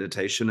guided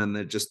meditation and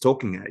they're just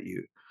talking at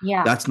you.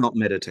 Yeah. That's not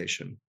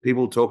meditation.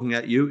 People talking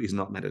at you is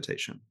not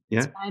meditation.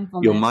 Yeah.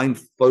 Your mind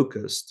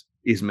focused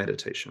is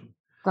meditation.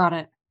 Got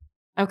it.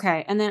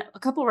 Okay. And then a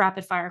couple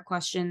rapid fire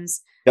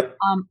questions. Yep.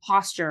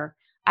 Posture.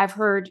 I've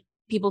heard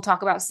people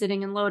talk about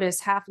sitting in lotus,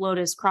 half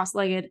lotus,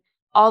 cross-legged,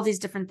 all these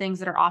different things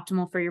that are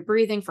optimal for your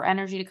breathing, for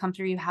energy to come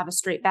through. You have a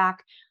straight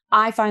back.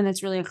 I find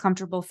that's really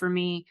uncomfortable for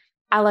me.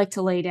 I like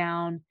to lay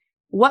down.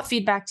 What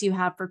feedback do you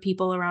have for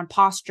people around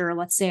posture?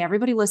 Let's say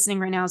everybody listening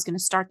right now is going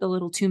to start the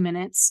little 2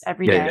 minutes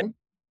every day. Yeah.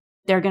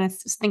 They're going to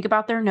think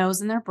about their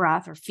nose and their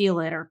breath or feel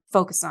it or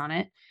focus on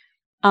it.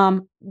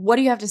 What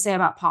do you have to say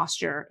about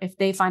posture if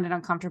they find it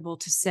uncomfortable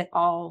to sit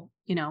all,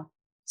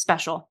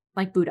 special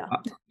like Buddha?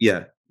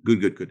 Yeah.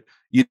 Good.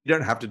 You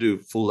don't have to do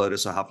full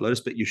lotus or half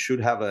lotus, but you should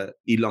have a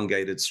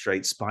elongated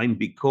straight spine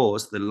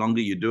because the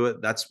longer you do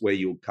it, that's where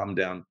you'll come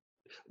down.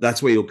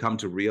 That's where you'll come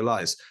to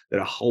realize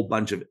that a whole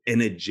bunch of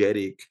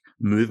energetic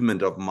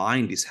movement of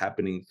mind is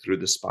happening through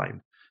the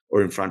spine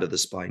or in front of the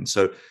spine.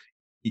 So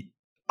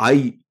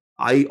I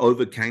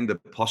overcame the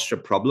posture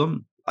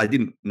problem. I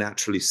didn't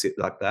naturally sit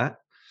like that.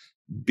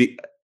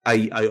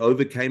 I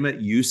overcame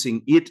it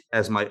using it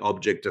as my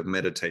object of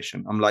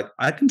meditation. I'm like,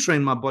 I can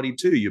train my body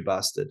too, you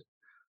bastard.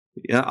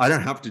 Yeah, I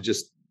don't have to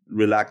just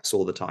relax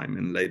all the time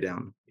and lay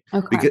down.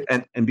 Okay.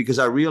 Because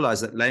I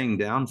realized that laying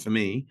down for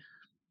me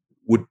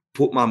would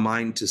put my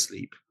mind to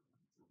sleep.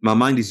 My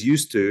mind is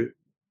used to,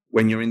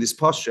 when you're in this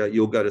posture,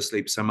 you'll go to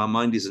sleep. So my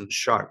mind isn't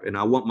sharp. And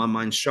I want my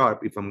mind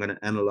sharp if I'm going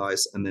to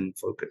analyze and then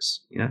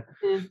focus. Yeah.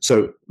 Mm.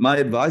 So my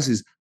advice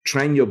is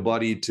train your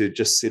body to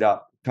just sit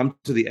up, come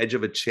to the edge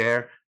of a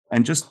chair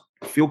and just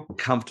feel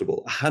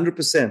comfortable. 100% What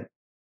about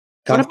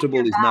your comfortable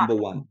is back? number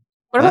one.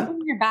 What about Huh?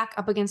 putting your back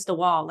up against a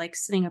wall, like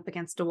sitting up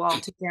against a wall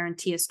to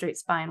guarantee a straight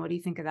spine? What do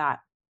you think of that?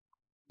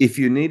 If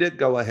you need it,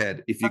 go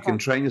ahead. If you Okay. can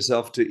train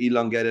yourself to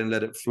elongate and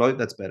let it float,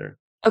 that's better.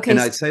 Okay.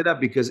 And I'd say that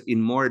because in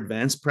more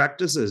advanced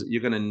practices,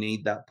 you're going to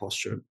need that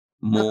posture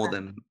more Okay.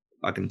 than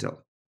I can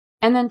tell.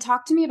 And then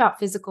talk to me about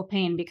physical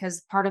pain,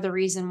 because part of the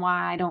reason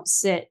why I don't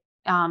sit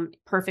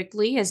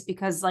perfectly is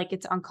because like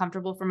it's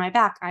uncomfortable for my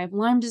back. I have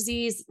Lyme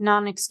disease,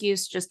 not an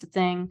excuse, just a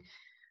thing.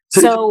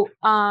 So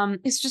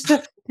it's just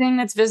a thing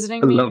that's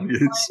visiting I me. love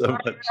you so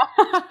much.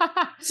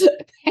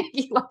 Thank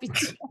you, love you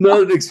too.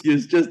 Not an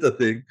excuse, just a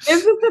thing.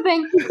 It's just the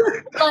thing.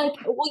 Like,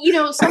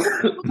 well,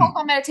 sometimes people talk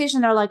about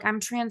meditation, they're like, I'm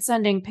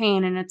transcending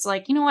pain. And it's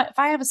like, you know what? If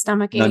I have a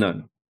stomach ache,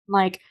 No.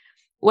 like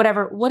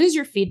whatever, what is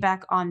your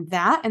feedback on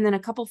that? And then a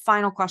couple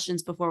final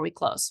questions before we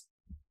close.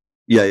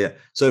 Yeah.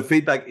 So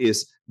feedback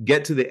is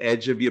get to the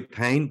edge of your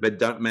pain, but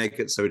don't make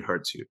it so it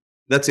hurts you.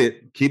 That's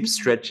it. Keep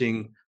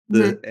stretching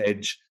the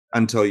edge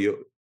until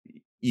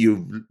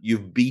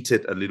you've beat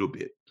it a little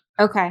bit.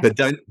 Okay. But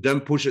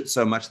don't push it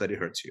so much that it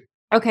hurts you.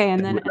 Okay.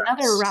 And then relax.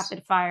 another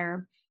rapid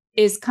fire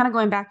is kind of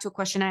going back to a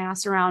question I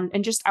asked around,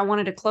 and just I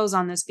wanted to close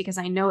on this because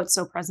I know it's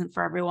so present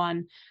for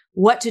everyone.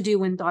 What to do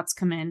when thoughts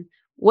come in?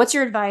 What's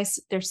your advice?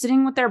 They're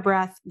sitting with their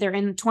breath, they're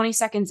in 20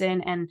 seconds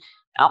in, and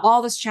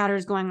all this chatter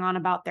is going on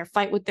about their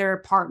fight with their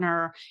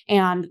partner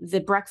and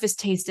the breakfast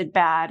tasted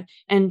bad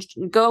and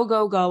go,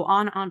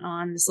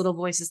 on. This little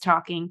voice is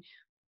talking.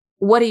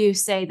 What do you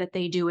say that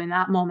they do in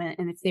that moment?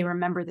 And if they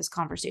remember this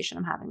conversation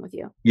I'm having with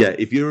you? Yeah,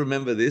 if you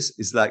remember this,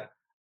 it's like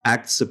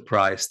act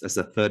surprised as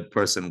a third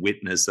person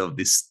witness of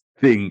this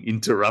thing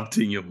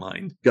interrupting your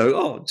mind. Go,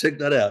 oh, check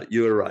that out.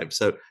 You arrived.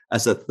 So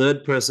as a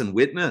third person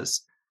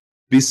witness,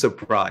 be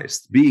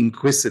surprised, be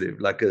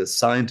inquisitive, like a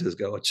scientist.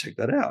 Go, oh, check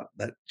that out.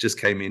 That just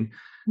came in.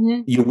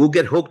 Mm-hmm. You will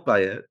get hooked by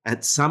it.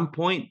 At some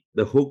point,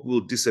 the hook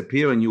will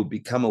disappear and you'll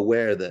become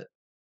aware that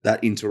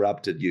that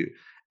interrupted you.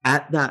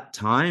 At that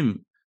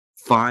time,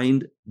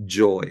 find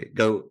joy.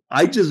 Go,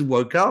 I just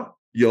woke up,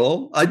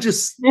 y'all. I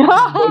just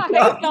woke Hey,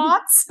 up.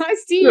 thoughts. I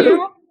see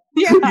you.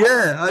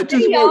 Yeah, I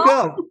just Hey, woke y'all.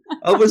 up.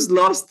 I was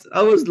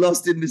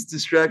lost in this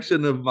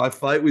distraction of my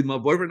fight with my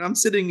boyfriend. I'm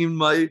sitting in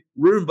my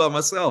room by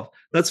myself.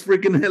 That's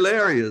freaking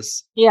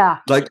hilarious. Yeah.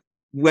 Like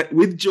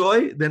with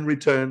joy, then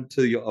return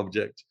to your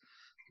object.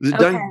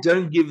 Okay.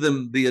 Don't give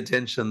them the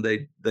attention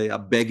they are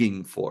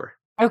begging for.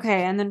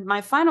 Okay. And then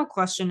my final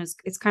question is,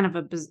 it's kind of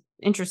a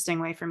interesting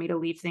way for me to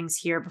leave things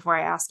here before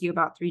I ask you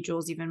about 3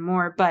 Jewels even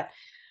more. But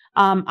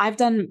I've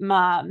done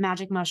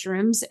magic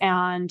mushrooms,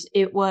 and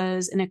it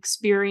was an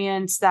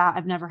experience that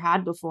I've never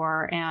had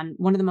before, and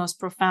one of the most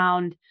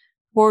profound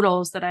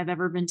portals that I've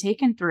ever been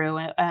taken through.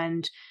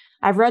 And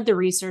I've read the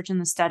research and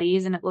the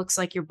studies, and it looks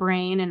like your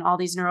brain and all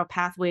these neural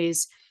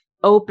pathways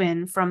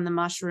open from the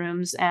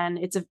mushrooms, and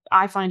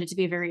I find it to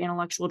be a very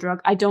intellectual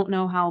drug. I don't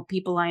know how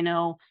people I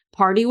know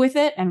party with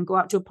it and go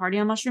out to a party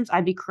on mushrooms.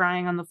 I'd be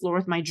crying on the floor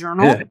with my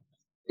journal. Yeah.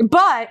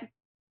 But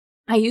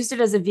I used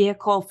it as a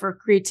vehicle for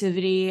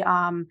creativity.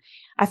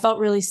 I felt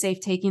really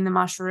safe taking the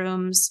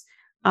mushrooms.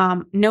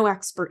 No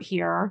expert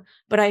here,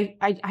 but I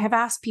have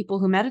asked people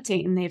who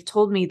meditate, and they've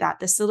told me that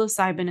the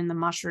psilocybin in the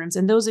mushrooms,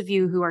 and those of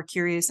you who are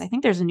curious, I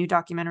think there's a new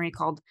documentary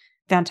called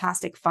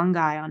Fantastic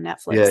Fungi on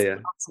Netflix. Yeah.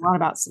 It talks a lot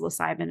about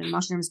psilocybin and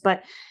mushrooms,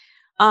 but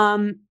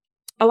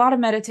a lot of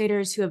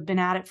meditators who have been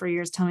at it for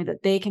years tell me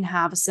that they can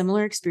have a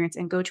similar experience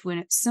and go to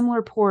a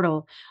similar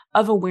portal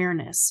of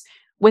awareness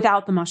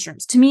without the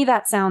mushrooms. To me,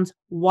 that sounds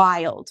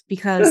wild,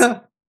 because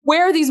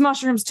where these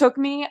mushrooms took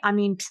me, I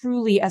mean,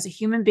 truly, as a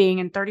human being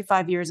in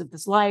 35 years of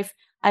this life,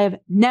 I have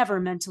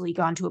never mentally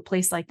gone to a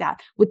place like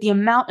that with the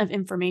amount of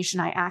information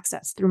I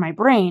access through my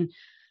brain.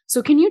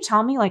 So can you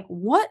tell me, like,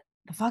 what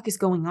the fuck is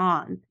going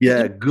on?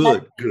 Yeah, You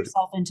good.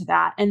 yourself into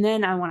that. And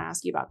then I want to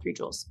ask you about 3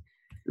 Jewels.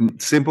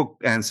 Simple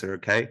answer,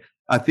 okay?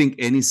 I think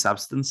any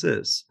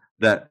substances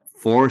that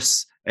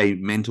force a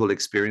mental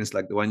experience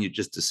like the one you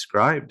just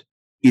described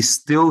is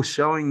still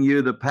showing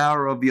you the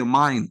power of your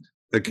mind,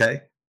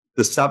 okay?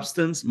 The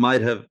substance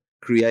might have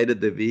created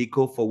the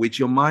vehicle for which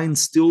your mind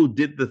still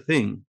did the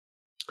thing.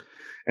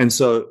 And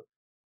so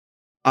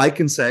I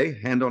can say,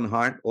 hand on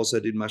heart, also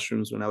did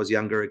mushrooms when I was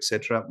younger,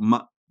 etc.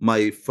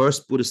 My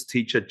first Buddhist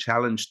teacher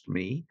challenged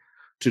me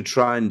to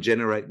try and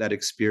generate that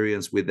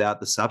experience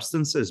without the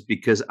substances,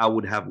 because I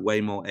would have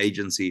way more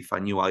agency if I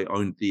knew I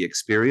owned the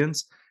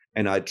experience.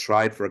 And I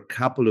tried for a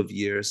couple of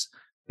years.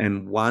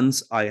 And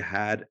once I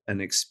had an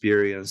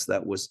experience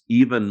that was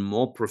even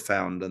more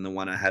profound than the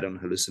one I had on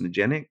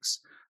hallucinogenics,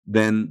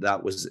 then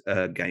that was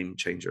a game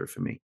changer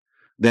for me.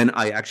 Then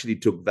I actually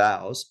took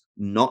vows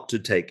not to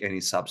take any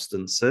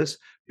substances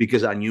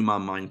because I knew my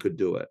mind could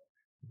do it.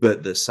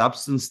 But the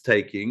substance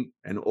taking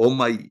and all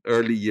my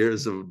early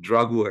years of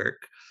drug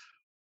work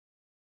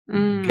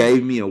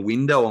gave me a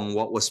window on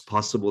what was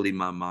possible in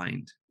my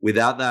mind.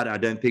 Without that, I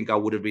don't think I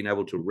would have been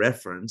able to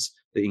reference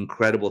the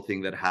incredible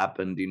thing that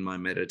happened in my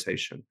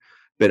meditation.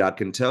 But I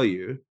can tell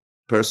you,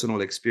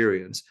 personal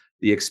experience,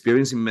 the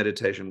experience in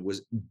meditation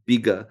was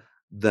bigger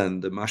than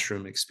the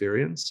mushroom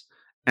experience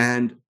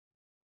and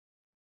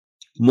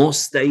more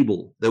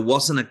stable. There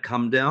wasn't a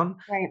come down.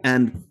 Right.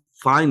 And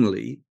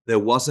finally, there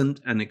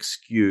wasn't an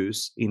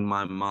excuse in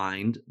my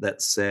mind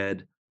that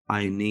said,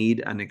 I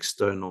need an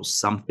external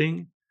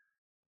something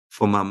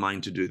for my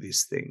mind to do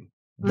this thing.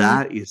 Mhm.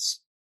 That is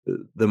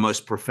the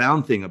most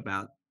profound thing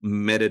about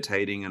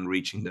meditating and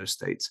reaching those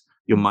states.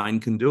 Your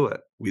mind can do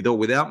it with or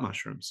without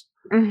mushrooms.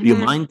 Your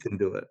Mhm. mind can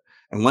do it.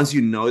 And once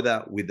you know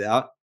that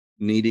without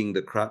needing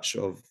the crutch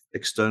of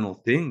external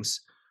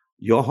things,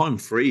 you're home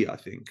free, I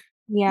think.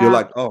 You're Yeah.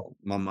 like, oh,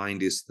 my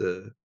mind is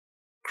the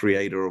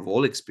creator of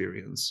all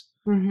experience.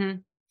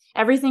 Mhm.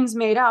 Everything's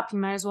made up. You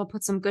might as well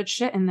put some good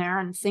shit in there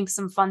and think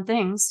some fun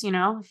things,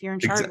 if you're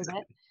in charge of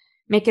Exactly. it.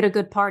 Make it a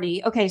good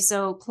party. Okay,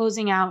 so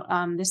closing out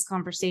this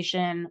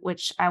conversation,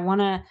 which I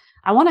want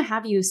to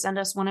have you send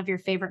us one of your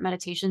favorite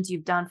meditations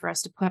you've done for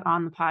us to put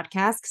on the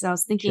podcast, because I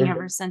was thinking Sure.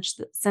 ever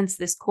since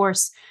this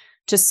course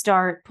to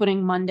start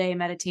putting Monday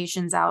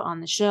meditations out on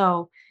the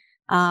show.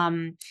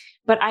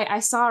 But I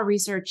saw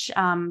research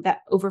that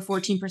over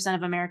 14%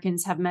 of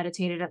Americans have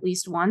meditated at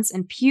least once.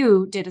 And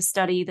Pew did a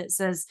study that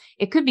says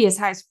it could be as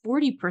high as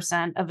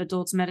 40% of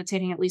adults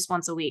meditating at least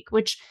once a week,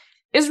 which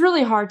is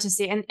really hard to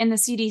see. And in the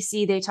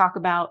CDC, they talk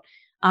about,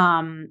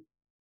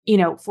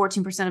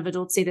 14% of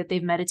adults say that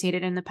they've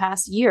meditated in the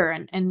past year,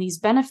 and these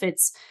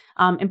benefits,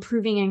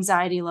 improving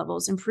anxiety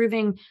levels,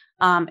 improving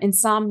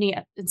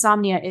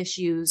insomnia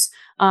issues.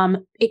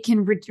 It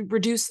can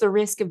reduce the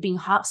risk of being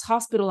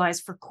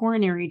hospitalized for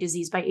coronary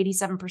disease by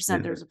 87%.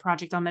 Yeah. There's a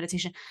project on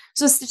meditation.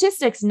 So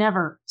statistics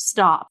never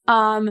stop.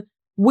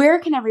 Where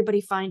can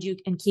everybody find you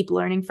and keep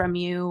learning from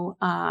you?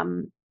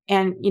 And,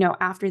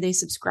 after they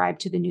subscribe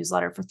to the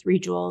newsletter for 3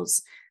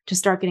 Jewels to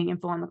start getting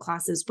info on the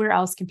classes, where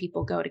else can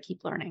people go to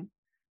keep learning?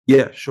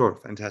 Yeah, sure.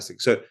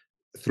 Fantastic. So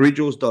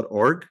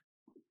 3jewels.org,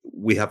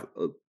 we have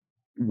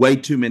way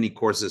too many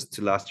courses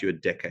to last you a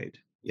decade.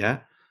 Yeah.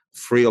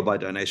 Free or by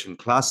donation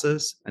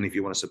classes. And if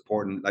you want to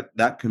support like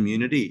that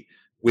community,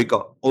 we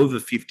got over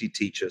 50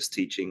 teachers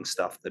teaching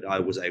stuff that I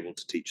was able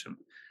to teach them.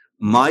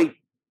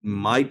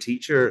 My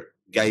teacher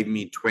gave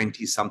me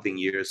 20 something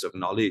years of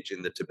knowledge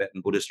in the Tibetan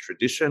Buddhist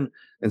tradition.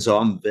 And so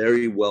I'm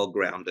very well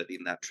grounded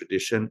in that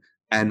tradition.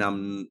 And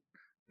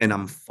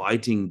I'm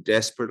fighting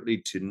desperately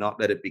to not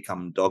let it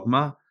become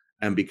dogma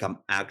and become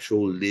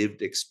actual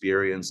lived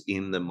experience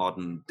in the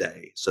modern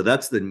day. So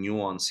that's the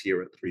nuance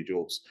here at 3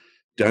 Jewels.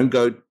 Don't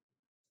go,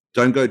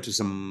 don't go to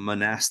some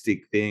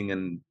monastic thing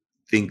and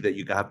think that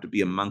you have to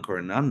be a monk or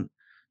a nun.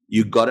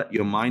 You got it.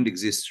 Your mind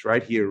exists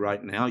right here,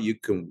 right now. You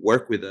can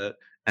work with it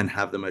and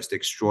have the most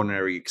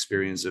extraordinary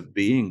experience of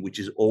being, which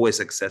is always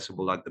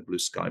accessible, like the blue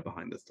sky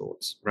behind the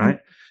thoughts, right?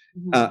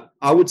 Mhm.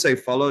 I would say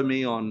follow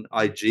me on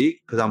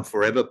IG because I'm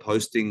forever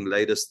posting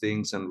latest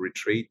things and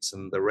retreats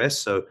and the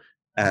rest. So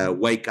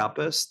Wake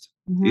Upist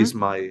is Mhm.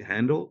 my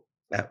handle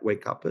at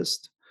Wake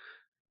Upist.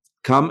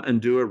 Come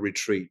and do a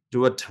retreat,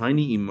 do a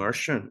tiny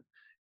immersion,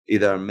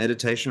 either a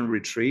meditation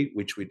retreat,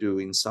 which we do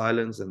in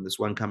silence, and there's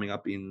one coming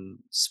up in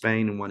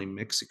Spain and one in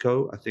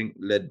Mexico, I think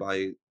led by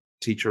a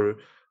teacher,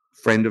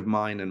 friend of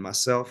mine and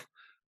myself.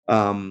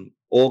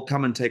 Or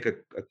come and take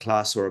a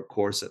class or a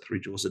course at 3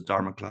 Jewels, a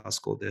Dharma class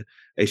called the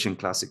Asian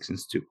Classics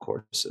Institute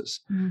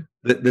courses. Mhm.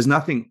 There's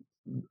nothing,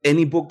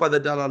 any book by the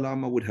Dalai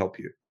Lama would help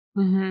you.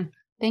 Mhm.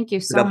 Thank you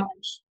But so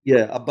much.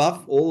 yeah,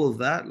 above all of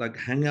that, like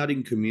hang out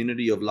in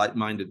community of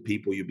like-minded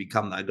people. You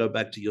become that. I go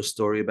back to your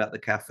story about the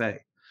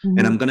cafe. And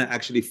Mhm. I'm going to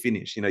actually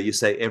finish. You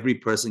say every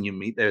person you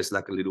meet there is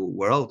like a little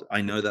world.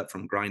 I know that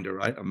from Grinder,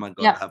 right? Oh my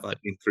God, Yep. have I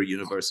been through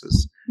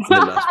universes in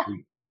the last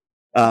week?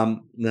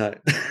 No,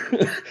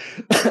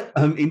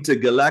 I'm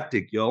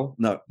intergalactic, y'all.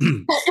 No.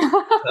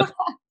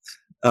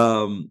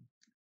 um,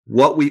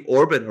 what we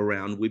orbit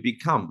around, we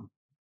become.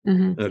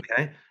 Mhm.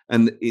 Okay.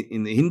 And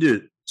in the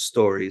Hindu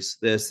stories,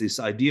 there's this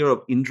idea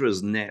of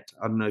Indra's net.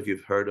 I don't know if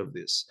you've heard of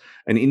this.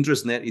 And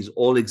Indra's net is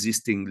all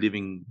existing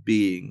living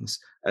beings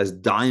as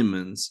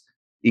diamonds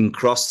in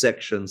cross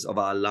sections of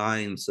our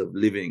lines of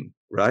living,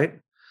 right?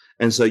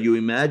 And so you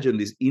imagine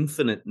this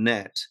infinite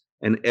net,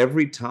 and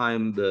every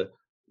time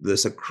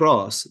there's a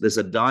cross, there's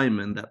a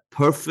diamond that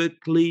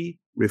perfectly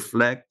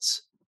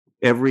reflects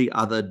every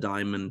other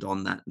diamond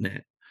on that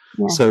net.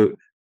 Yeah. So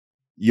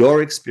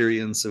your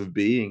experience of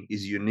being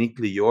is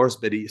uniquely yours,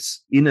 but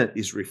in it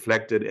is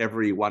reflected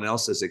everyone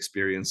else's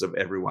experience of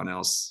everyone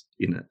else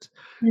in it.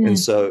 And Mm.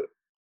 so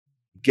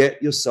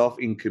get yourself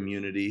in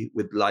community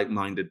with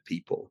like-minded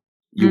people.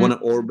 You Mm. want to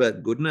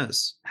orbit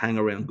goodness, hang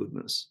around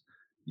goodness.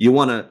 You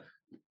want to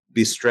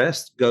be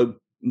stressed, go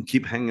and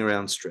keep hanging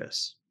around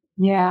stress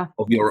Yeah.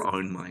 of your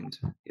own mind.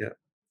 Yeah.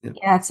 Yeah.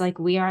 Yeah, it's like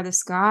we are the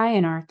sky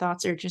and our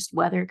thoughts are just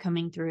weather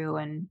coming through.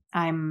 And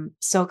I'm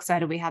so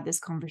excited we had this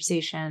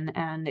conversation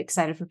and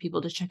excited for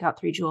people to check out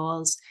 3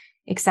 Jewels.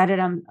 excited.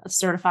 I'm a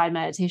certified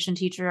meditation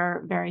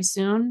teacher very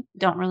soon.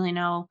 Don't really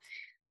know.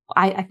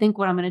 I think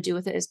what I'm going to do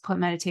with it is put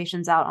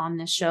meditations out on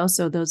this show.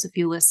 So those of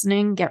you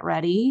listening, get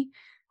ready,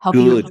 help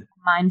you with Good.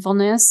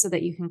 mindfulness so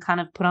that you can kind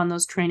of put on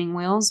those training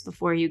wheels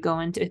before you go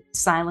into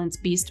silence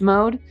beast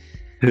mode.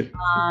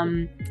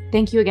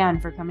 Thank you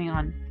again for coming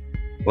on.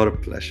 What a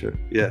pleasure.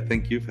 Yeah,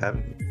 thank you for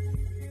having me.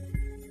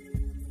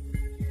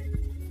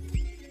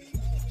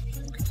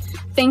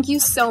 Thank you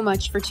so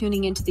much for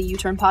tuning into the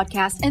U-Turn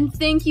podcast. And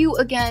thank you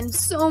again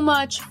so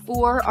much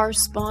for our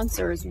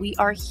sponsors. We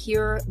are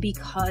here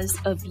because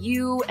of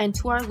you. And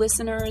to our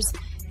listeners,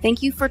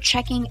 thank you for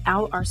checking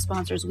out our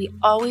sponsors. We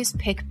always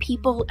pick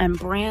people and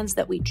brands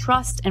that we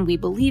trust and we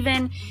believe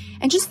in.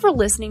 And just for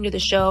listening to the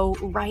show,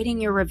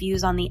 writing your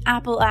reviews on the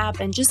Apple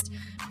app, and just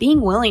being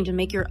willing to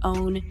make your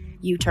own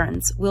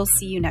U-turns. We'll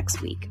see you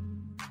next week.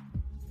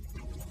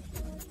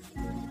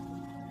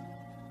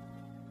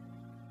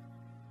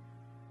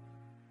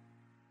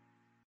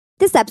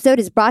 This episode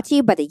is brought to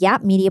you by the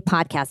Yap Media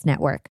Podcast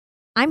Network.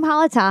 I'm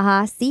Hala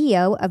Taha,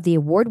 CEO of the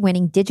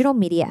award-winning digital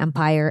media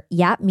empire,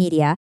 Yap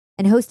Media,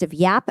 and host of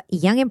Yap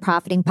Young and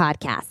Profiting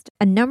Podcast,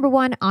 a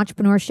 #1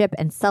 entrepreneurship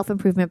and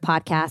self-improvement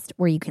podcast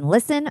where you can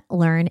listen,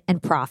 learn,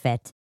 and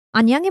profit.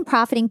 On Young and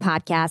Profiting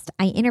Podcast,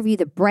 I interview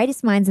the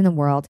brightest minds in the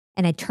world,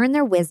 and I turn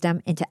their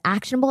wisdom into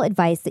actionable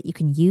advice that you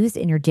can use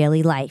in your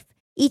daily life.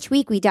 Each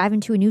week, we dive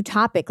into a new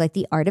topic like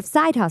the art of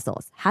side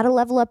hustles, how to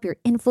level up your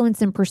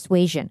influence and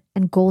persuasion,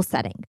 and goal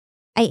setting.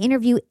 I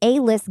interview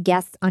A-list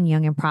guests on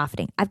Young and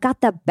Profiting. I've got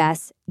the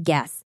best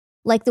guests,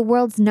 like the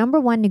world's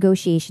 #1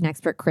 negotiation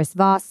expert, Chris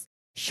Voss,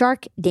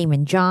 Shark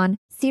Damon John,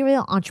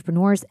 serial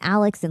entrepreneurs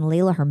Alex and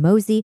Layla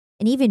Hermosi,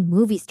 and even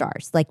movie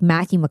stars like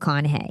Matthew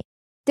McConaughey.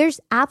 There's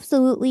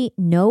absolutely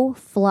no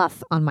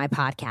fluff on my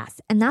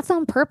podcast, and that's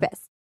on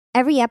purpose.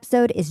 Every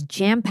episode is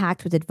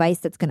jam-packed with advice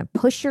that's going to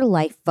push your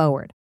life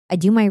forward. I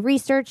do my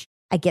research,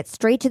 I get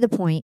straight to the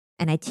point,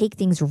 and I take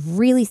things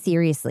really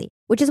seriously,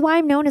 which is why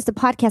I'm known as the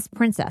podcast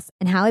princess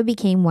and how I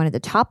became one of the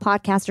top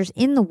podcasters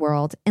in the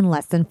world in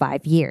less than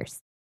 5 years.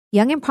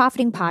 Young and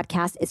Profiting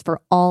Podcast is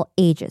for all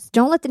ages.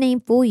 Don't let the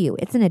name fool you.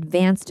 It's an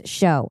advanced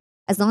show.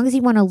 As long as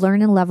you want to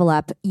learn and level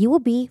up, you will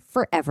be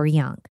forever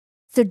young.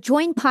 So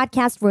join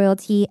podcast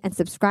royalty and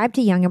subscribe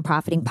to Young and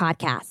Profiting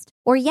Podcast,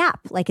 or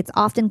YAP, like it's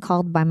often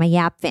called by my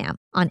YAP fam,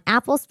 on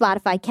Apple,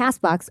 Spotify,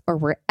 CastBox, or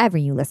wherever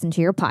you listen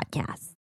to your podcasts.